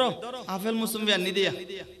দেখো ধরো আপেল মুসম্বি আনি দিয়া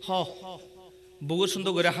হ বগুড়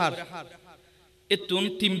সুন্দর করে হার এতুন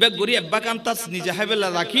তিন ব্যাগ গড়ি এক ব্যাগ আনতাস নিজে হাইবেলা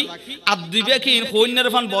রাখি আর দুই ব্যাগ হইনের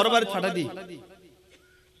ফান বড় বাড়ি ফাটা দি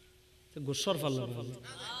গোসর ফাল্লা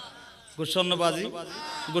গোসন্ন বাজি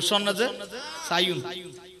গোসন্ন যে সাইউন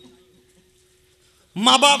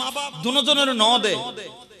মা বাপ দুজনের ন দে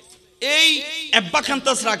এই এব্বা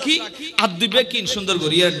খান্তাস রাখি আর দুই ব্যাগ কিন সুন্দর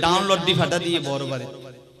করি আর ডাউনলোড দি ফাটা দিয়ে বড় বাড়ি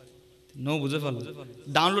নো বুঝে ফেল।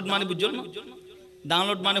 ডাউনলোড মানে বুঝছো না?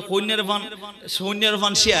 ডাউনলোড মানে সৈন্যের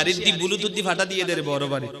ফান শেয়ার দি ব্লুটুথ দি ফাটা দিয়ে দেয় বড়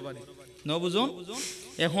বাড়ি নো বুঝুন।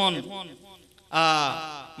 এখন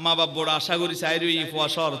মা বাপ বড় আশা করি চাইর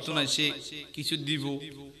ফসর চুনাইছে কিছু দিব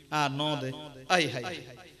আর ন দে আই হাই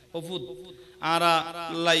অফুত আর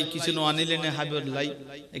লাই কিছু ন আনিলে নে হাবির লাই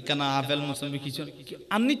এখানে আপেল মুসম্বি কিছু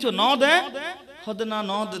আননি তো ন দে হদে না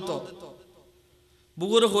ন দে তো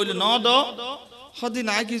বুগুরে হইলে ন দ হদি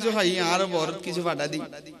না কিছু হাই আর বড় কিছু ফাটা দি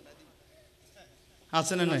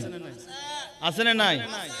আছে না নাই? আছে না নাই?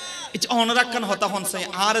 অনরাক্ষণ হতা হনসাই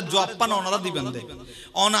আর জপ্পান অনরা দিবেন দে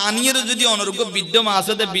অন আনিয়ের যদি অনরুগ্য বিদ্য মা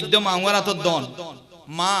আছে দে বিদ্য মা আমার হাত দন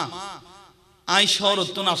মা আই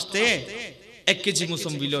শরতুন আসতে 1 কেজি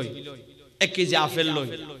মুসম্বি লই 1 কেজি আপেল লই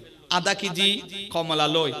আধা কেজি কমলা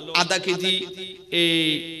লই আধা কেজি এই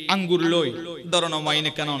আঙ্গুর লই ধরন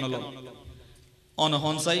মাইনে কেন অনল অন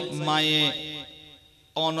হনসাই মায়ে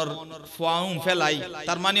অনর ফাউম ফেলাই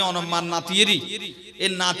তার মানে অনমার নাতিয়েরি এ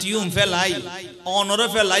নাতিউম ফেলাই অনরে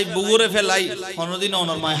ফেলাই বুগুরে ফেলাই অনদিন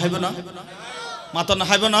অনর মায় হাইব না মাতা না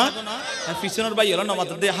হাইব না পিছনের ভাই হলো না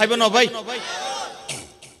মাতা দিয়ে হাইব না ভাই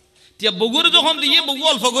তিয়া বুগুরে যখন দিয়ে বুগু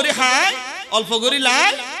অল্প করে খায় অল্প করে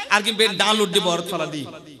লাই আর কি বের ডাউনলোড দিয়ে বরত ফেলা দি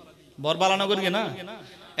বর বালানো করি না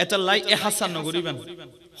এটা লাই এ হাসান ন করিবেন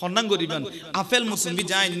হন্নাং করিবেন আপেল মুসম্বি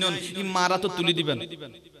যাই নন ই মারা তো তুলি দিবেন।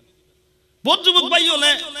 বহুত যুবক ভাই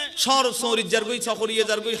হলে সর সৌরিত যার গই সকরিয়ে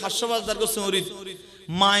যার গই হাস্যবাজ যার গই সৌরিত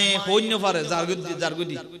মায়ে হইন্য পারে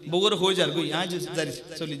জারগুদি বগুড়া হয়ে যার গই আজ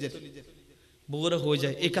চলি যায় বগুড়া হয়ে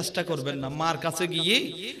যায়। এই কাজটা করবেন না। মার কাছে গিয়ে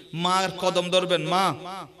মার কদম ধরবেন, মা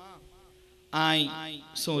আই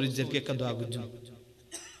সৌরিজেরকে একটা দোয়া করছেন।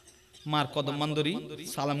 মার কদম মান্দরি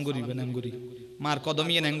সালাম করিবেন এঙ্গুরি মার কদম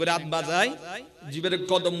ইয়ে এঙ্গুরি হাত বাজায় জীবের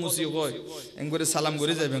কদম মুসি হয় এঙ্গুরি সালাম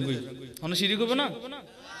করে যাবেন গই অন শিরিক হবে না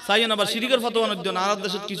চাই না। আবার শিরিকের ফতোয়া নদ্য না আর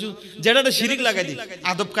দেশত কিছু যেটাতে শিরিক লাগাই দি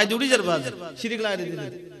আদব কায়দা উড়ি যার বাজ শিরিক লাগাই দিতে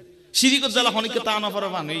শিরিকত জ্বালা হনিকে তা না পারে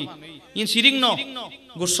পান ইন শিরিক ন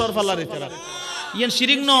গোসর ফালারে তেরা ইন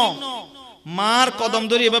শিরিক ন। মার কদম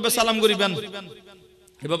ধরে এভাবে সালাম করিবেন,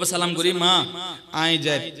 এভাবে সালাম করি মা আই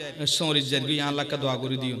যায় সৌরিজ যার গই আল্লাহকে দোয়া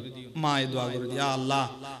করে দিও। মা এ দোয়া করে দিও আল্লাহ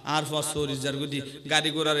আর পর সৌরিজ যার গদি গাড়ি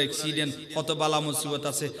ঘোড়ার অ্যাক্সিডেন্ট কত বালা মুসিবত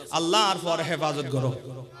আছে আল্লাহ আর পর হেফাজত করো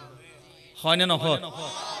হয় না নহয়।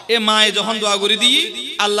 এ মায়ে যখন দোয়া করে দিই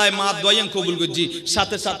আল্লাহ মা দোয়াইন কবুল করছি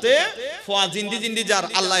সাথে সাথে ফোয়া জিন্দি জিন্দি যার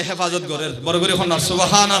আল্লাহ হেফাজত করে বড় করে হন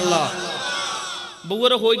সুবহানাল্লাহ।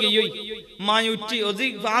 বউরে হই গই মা উঠি ওজি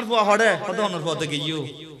আর ফোয়া হড়ে কত হনর ফতে গইও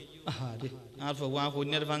আরে আর ফোয়া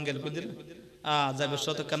হইনের ভাঙ্গেল কদিল যাবে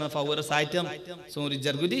শত কানা ফাওয়ারে সাইতাম সৌরি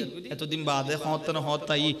জারগুদি এতদিন বাদে হতন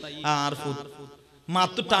হতাই আর ফুট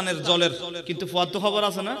মাত্র টানের জলের কিন্তু ফোয়া তো খবর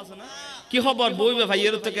আছে না কি খবর বইবে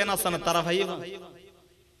ভাইয়ের তো কেন আছে না তারা ভাইয়ে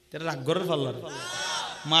তেরা রাগ করে ফেললার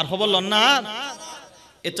মার খবর লন না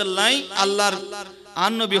এটা লাই আল্লাহর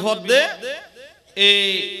আন নবী হদে এ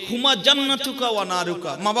হুমা জান্নাতুকা ওয়া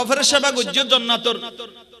নারুকা মা বাবার সেবা গজ্জ জান্নাতর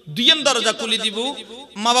দুইয়েন দরজা খুলি দিব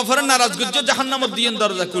মা বাবার নারাজ গজ্জ জাহান্নামের দুইয়েন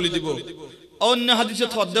দরজা খুলি দিব। অন্য হাদিসে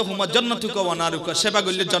হদে হুমা জান্নাতুকা ওয়া নারুকা সেবা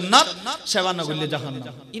করলে জান্নাত সেবা না করলে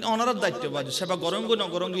জাহান্নাম। ইন অনারত দায়িত্ব বাজে সেবা গরম গো না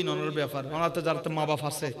গরম গি অনার ব্যাপার অনাতে যারা মা বাপ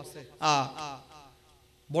আছে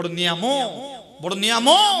বড় নিয়ামত বড়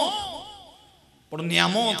নিয়ামত বড়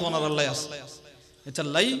নিয়ামত ওনার আল্লাহ আছে। এটা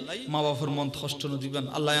লাই মা বাবার মন কষ্ট ন দিবেন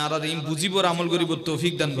আল্লাহ আর এই বুঝিবর আমল করিব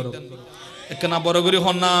তৌফিক দান করো। একনা বড় করে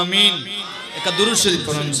হন না আমিন। একা দুরূদ শরীফ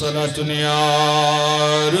পড়ুন সালাতুন ইয়া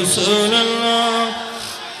রাসূলুল্লাহ।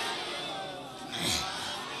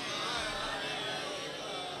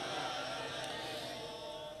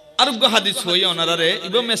 আরব হাদিস হই ওনারে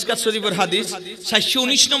ইমাম মিসকাত শরীফের হাদিস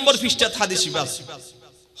 719 নম্বর পৃষ্ঠাত হাদিস বাস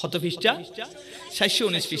কত পৃষ্ঠা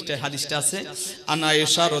 719 পৃষ্ঠায় হাদিসটা আছে। আনা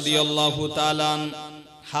আয়েশা রাদিয়াল্লাহু তাআলা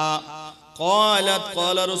হা قالت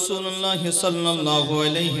قال رسول الله صلى الله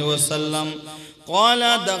عليه وسلم قال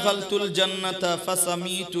دخلت الجنة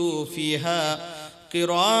فسمعت فيها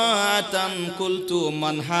قراءة قلت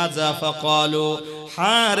من هذا فقالوا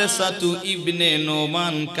حارسة ابن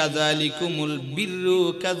نومان كذلكم البر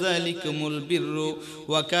كذلكم البر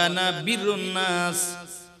وكان بر الناس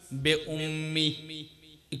بأمي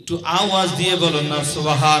একটু আওয়াজ দিয়ে বলুন না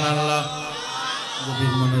সুবহানাল্লাহ।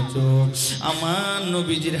 গভীর মনোযোগ। আমার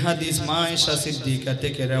নবীজির হাদিস মা আয়েশা সিদ্দিকা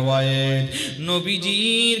থেকে রওয়ায়েত।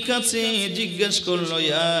 নবীজির কাছে জিজ্ঞেস করলো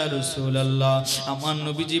ইয়া রাসূলুল্লাহ আমার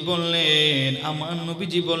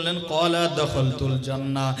নবীজি বললেন ক্বালা দাখালতুল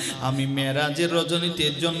জান্নাহ আমি মেরাজের রজনীতে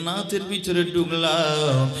জান্নাতের ভিতরে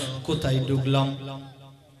ঢুকলাম। কোথায় ঢুকলাম?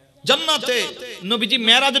 জান্নাতে। নবীজি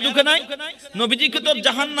মেরাজে ঢুকে নাই? নবীজিকে তো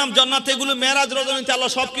জাহান্নাম জান্নাত এগুলো মেরাজ রজনীতে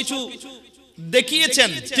আল্লাহ সবকিছু দেখিয়েছেন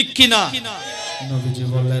ঠিক কিনা? নবীজি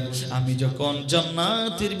বলেন আমি যখন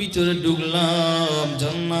জান্নাতের ভিতরে ঢুকলাম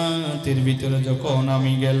জান্নাতের ভিতরে যখন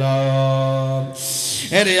আমি গেলাম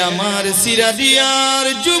আরে আমার সিরাদিয়ার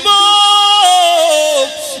যুবক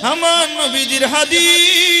আমার নবীজির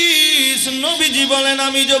হাদিস নবীজি বলেন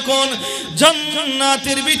আমি যখন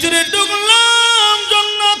জান্নাতের ভিতরে ঢুকলাম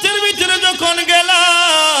জান্নাতের ভিতরে যখন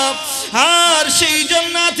গেলাম আর সেই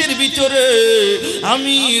জান্নাতের ভিতরে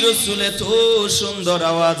আমি রাসূল এত সুন্দর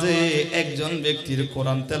আওয়াজে একজন ব্যক্তির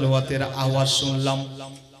কোরআন তেলাওয়াতের আওয়াজ শুনলাম।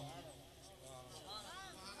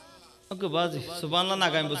 ওকে বাজি সুবহানাল্লাহ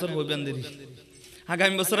আগামী বছর হইবেন দেরি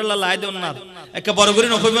আগামী বছর আল্লাহ লাই দেন না একে বড় করে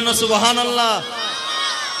নকইবেন না সুবহানাল্লাহ।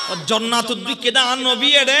 জান্নাতুদ বিকেদা নবী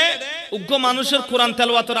এডে উগ্র মানুষের কোরআন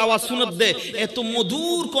তেলাওয়াতের আওয়াজ শুনত দে এত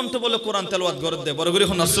মধুর কণ্ঠ বলে কোরআন তেলাওয়াত করে দে বড় করে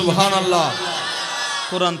হন সুবহানাল্লাহ।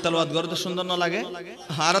 কোরআন তেলাওয়াত করতে সুন্দর না লাগে?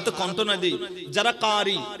 আর তো কণ্ঠ না দেই যারা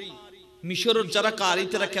কারি মিশরের যারা কারি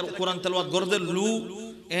তারা কোরআন তেলাওয়াত করতে লু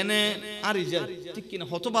এনে আরি যায় ঠিক কিনা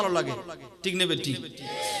হত ভালো লাগে ঠিক নেবে ঠিক।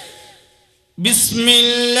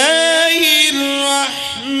 বিসমিল্লাহির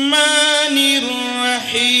রহমানির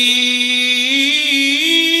রহিম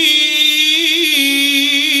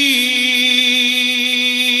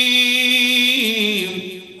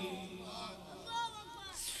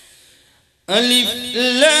আলিফ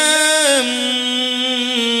লাম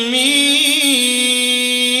মিম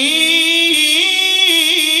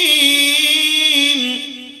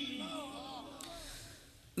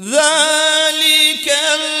যালিকা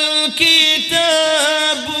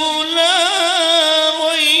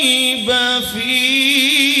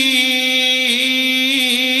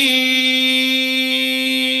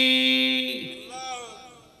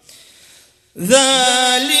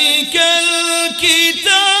যালিকাল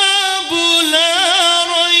কিতাবু লা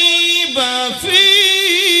রাইবা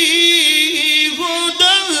ফীহি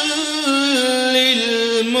হুদাল লিল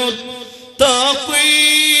মুত্তাকিন।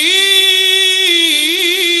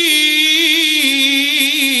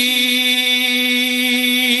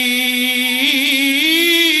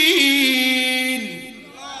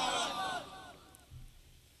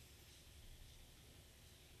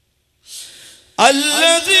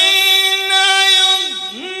 الذين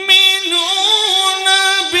يؤمنون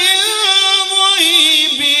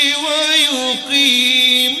بالغيب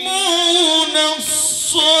ويقيمون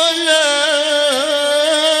الصلاة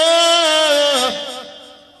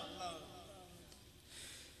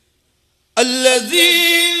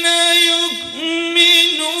الذين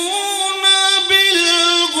يؤمنون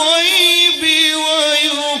بالغيب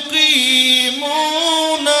ويقيمون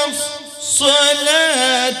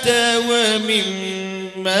الصلاة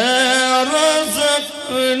ومما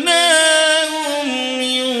رزقناهم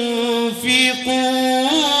ينفقون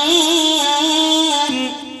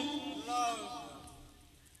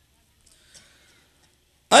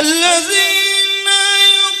الذين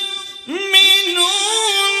يؤمنون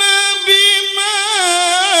بما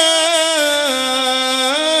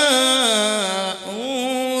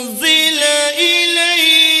أنزل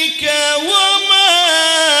إليك وما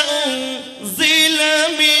أنزل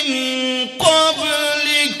من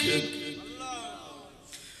قبلك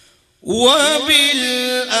وبالآخرة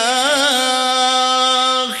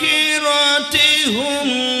هم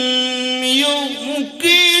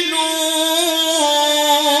يوقنون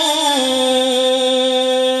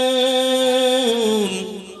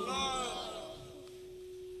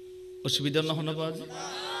অসুবিধা না হনো বাজ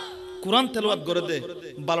কোরআন তেলাওয়াত করে দে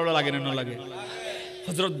ভালো লাগে না লাগে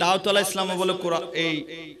হযরত দাউদ আলাইহিস সালাম বলে কোরআন এই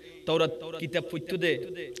তাওরাত কিতাব পড়তে দে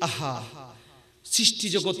আহা সৃষ্টি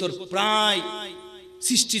জগতের প্রায়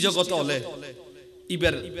সৃষ্টি জগত হলে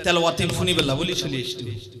ইবার তেলাওয়াতিন শুনি বেলা বলি চলি আসতো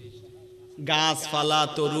গাছ পালা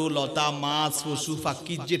তরু লতা মাছ পশু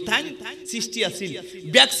পাখি যে তাই সৃষ্টি আছিল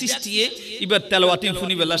ব্যাক সৃষ্টিয়ে ইবার তেলাওয়াতিন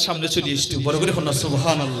শুনি বেলা সামনে চলি আসতো বড় করে হন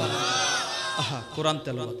সুবহানাল্লাহ। আহা কোরআন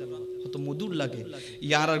তেলাওয়াত কত মধুর লাগে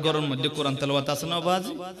ইয়ার আর গরমের মধ্যে কোরআন তেলাওয়াত আছে না বাজ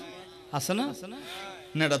আছে না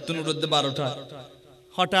নেড়াতুন উড়দে 12টায়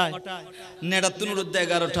হঠায় নেড়াতুন উড়দে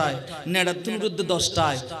 11টায় নেড়াতুন উড়দে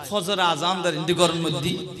 10টায় ফজর আজান দেন দি গরমের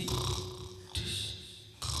মধ্যে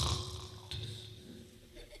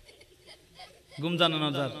ঘুম জানা না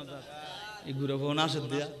যার এই ঘুরে ফোন আসে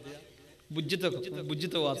দিয়া বুঝছি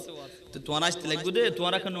তো আজ তো তোমার আসতে লাগবে দে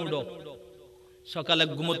তোমার এখন উড়ো সকালে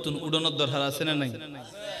ঘুমতুন উড়ানোর দরকার আছে না নাই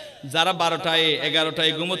যারা 12টায়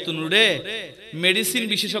 11টায় ঘুমতুন উড়ে মেডিসিন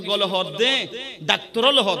বিশেষজ্ঞ হলে হদ দে ডাক্তার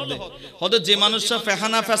হলে হদ দে হদ যে মানুষরা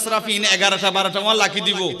ফেহানা ফেসরাফিন 11টা 12টা মাল লাকি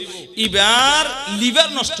দিব ইবার লিভার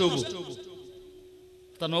নষ্ট হবো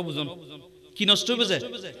তা ন বুঝুন কি নষ্ট হবে যে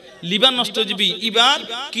লিভার নষ্ট হয়ে যাবি ইবার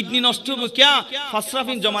কিডনি নষ্ট হবে ক্যা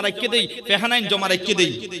ফসরাফিন জমা রাখকে দেই ফেহানাইন জমা রাখকে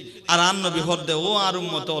দেই আর আন নবী হদ দে ও আর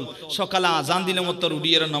উম্মতল সকালে আজান দিলে মত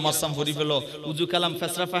উড়িয়ে নামাজ সাম পড়ি ফেলো উজু কালাম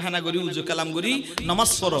ফসরা ফাহানা করি উজু কালাম করি নামাজ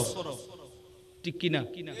পড়ো ঠিক কি না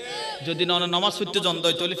যদি না নামাজ পড়তে জন্দ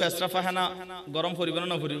হয় তাহলে ফসরা ফাহানা গরম পড়িব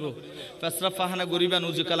না পড়িব ফসরা ফাহানা করিবেন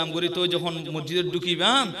উজু কালাম করি তো যখন মসজিদে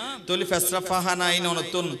ঢুকিবান তাহলে ফসরা ফাহানা ইন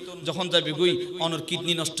অনতন যখন যাবি গই অনর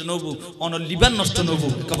কিডনি নষ্ট নবু অনর লিভার নষ্ট নবু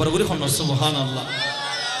কবর করি হন সুবহানাল্লাহ।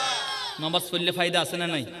 নামাজ পড়লে ফায়দা আছে না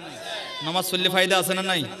নাই নামাজ পড়লে ফায়দা আছে না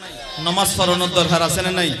নাই নামাজ পড়ানোর দরকার আছে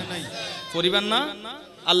না নাই পড়িবেন না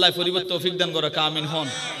আল্লাহ পরিবার তৌফিক দান করে কামিন হন।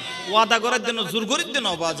 ওয়াদা করার জন্য জোর করিত দেন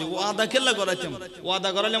বাজি ওয়াদা খেলা করাইতাম ওয়াদা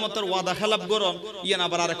করালে মত ওয়াদা খেলাপ করন ইয়ান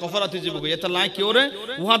আবার আরে কফরাতে যাব এটা লাই কি ওরে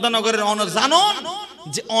ওয়াদা নগরের অন জানো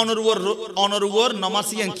যে অনরুর নামাজ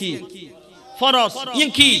ইয়ান কি ফরজ ইয়ান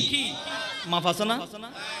কি মাফ আছে না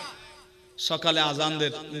সকালে আজান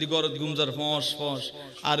দের দি গরত গুমজার ফস ফস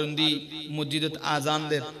আর উন্দি মসজিদত আজান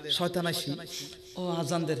দের শয়তান আইছি ও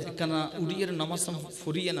আজান দের কানা উড়িয়ের নামাজ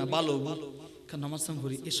ফুরিয়ে না ভালো নামাজ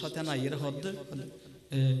ফুরি এ শয়তান আইয়ের হদ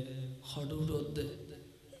হডুরদ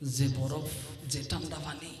যে বরফ যে ঠান্ডা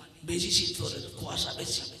পানি বেশি শীত পড়ে কুয়াশা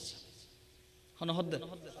বেশি হন হদ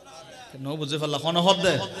ন বুঝে ফেললা হন হদ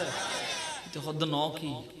এটা হদ ন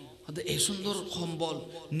কি হদ এই সুন্দর কম্বল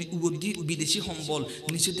বিদেশি কম্বল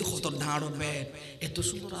নিচে দিয়ে কত ঢাড় বেড এত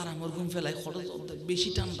সুন্দর আরামর ঘুম ফেলাই খরচ বেশি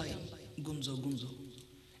ঠান্ডায় গুঞ্জ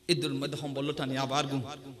এদের মধ্যে কম্বল টানি আবার ঘুম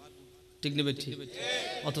ঠিক নেবে ঠিক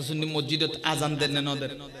অথচ মসজিদত আজান দেন না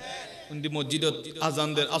নদের উন্দি মসজিদত আজান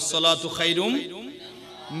দেন আসসালাতু খায়রুম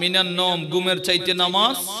মিনান নওম ঘুমের চাইতে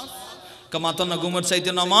নামাজ কামাতা না ঘুমের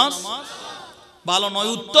চাইতে নামাজ ভালো নয়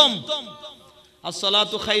উত্তম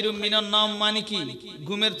আসসালাতু খায়রুম মিনান নওম মানে কি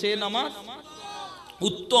ঘুমের চেয়ে নামাজ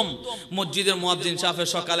উত্তম মসজিদের মুয়াজ্জিন সাহেব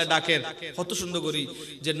সকালে ডাকের কত সুন্দর করি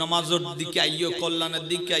যে নামাজের দিকে আইয়ো কল্যাণের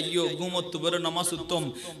দিকে আইয়ো ঘুমত তুবরে নামাজ উত্তম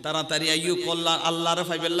তাড়াতাড়ি আইয়ো কল্যাণ আল্লাহর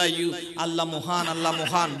ফাইবেল্লাহ আইয়ো আল্লাহ মহান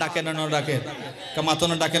ডাকে না ডাকে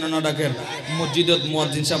কামাতন ডাকে না ডাকে মসজিদের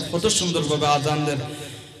মুয়াজ্জিন সাহেব কত সুন্দর ভাবে আজান দেন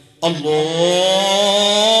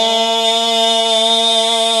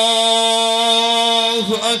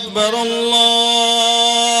আল্লাহু আকবার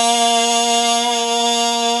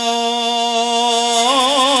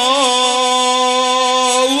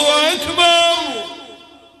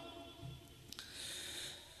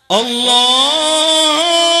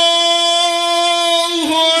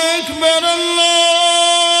Allahu Akbar Allahu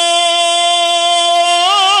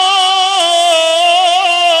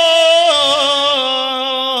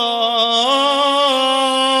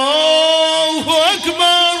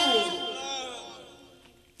Akbar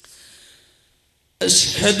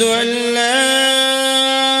Ashhadu an la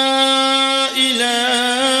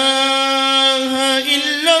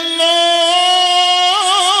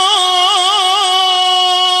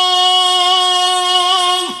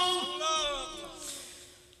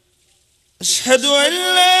أشهد أن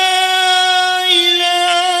لا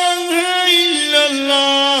إله إلا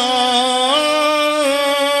الله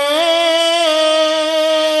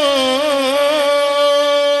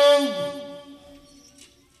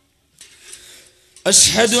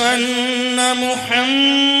أشهد أن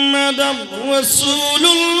محمدا رسول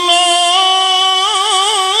الله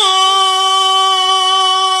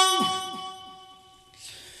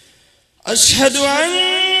أشهد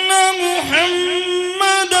أن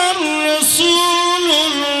محمدا رسول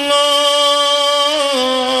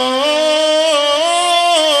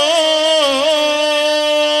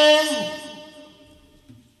الله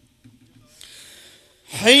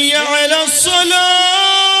حي على الصلاة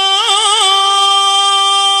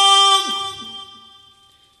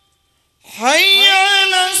حي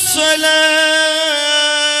على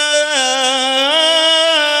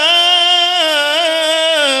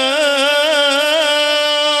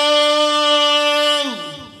الصلاة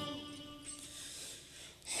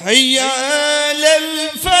حي على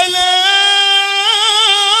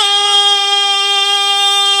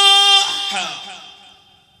الفلاح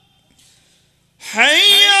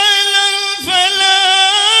حي على الفلاح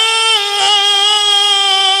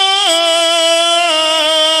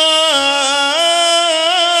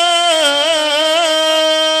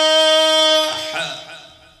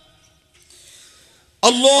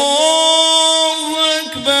الله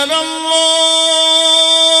أكبر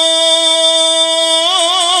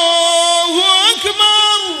الله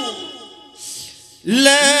أكبر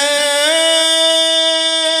لا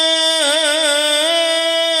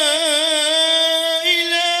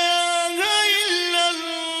إله إلا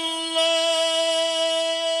الله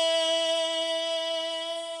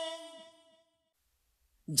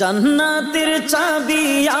জান্নাতের চাবি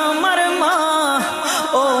আমার মা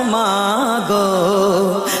ও মা গো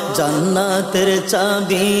জান্নাতের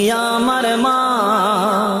চাবি আমার মা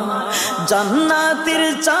জান্নাতের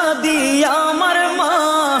চাবি আমার মা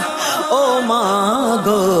ও মা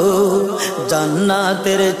গো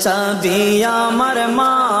জান্নাতের চাবি আমার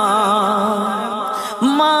মা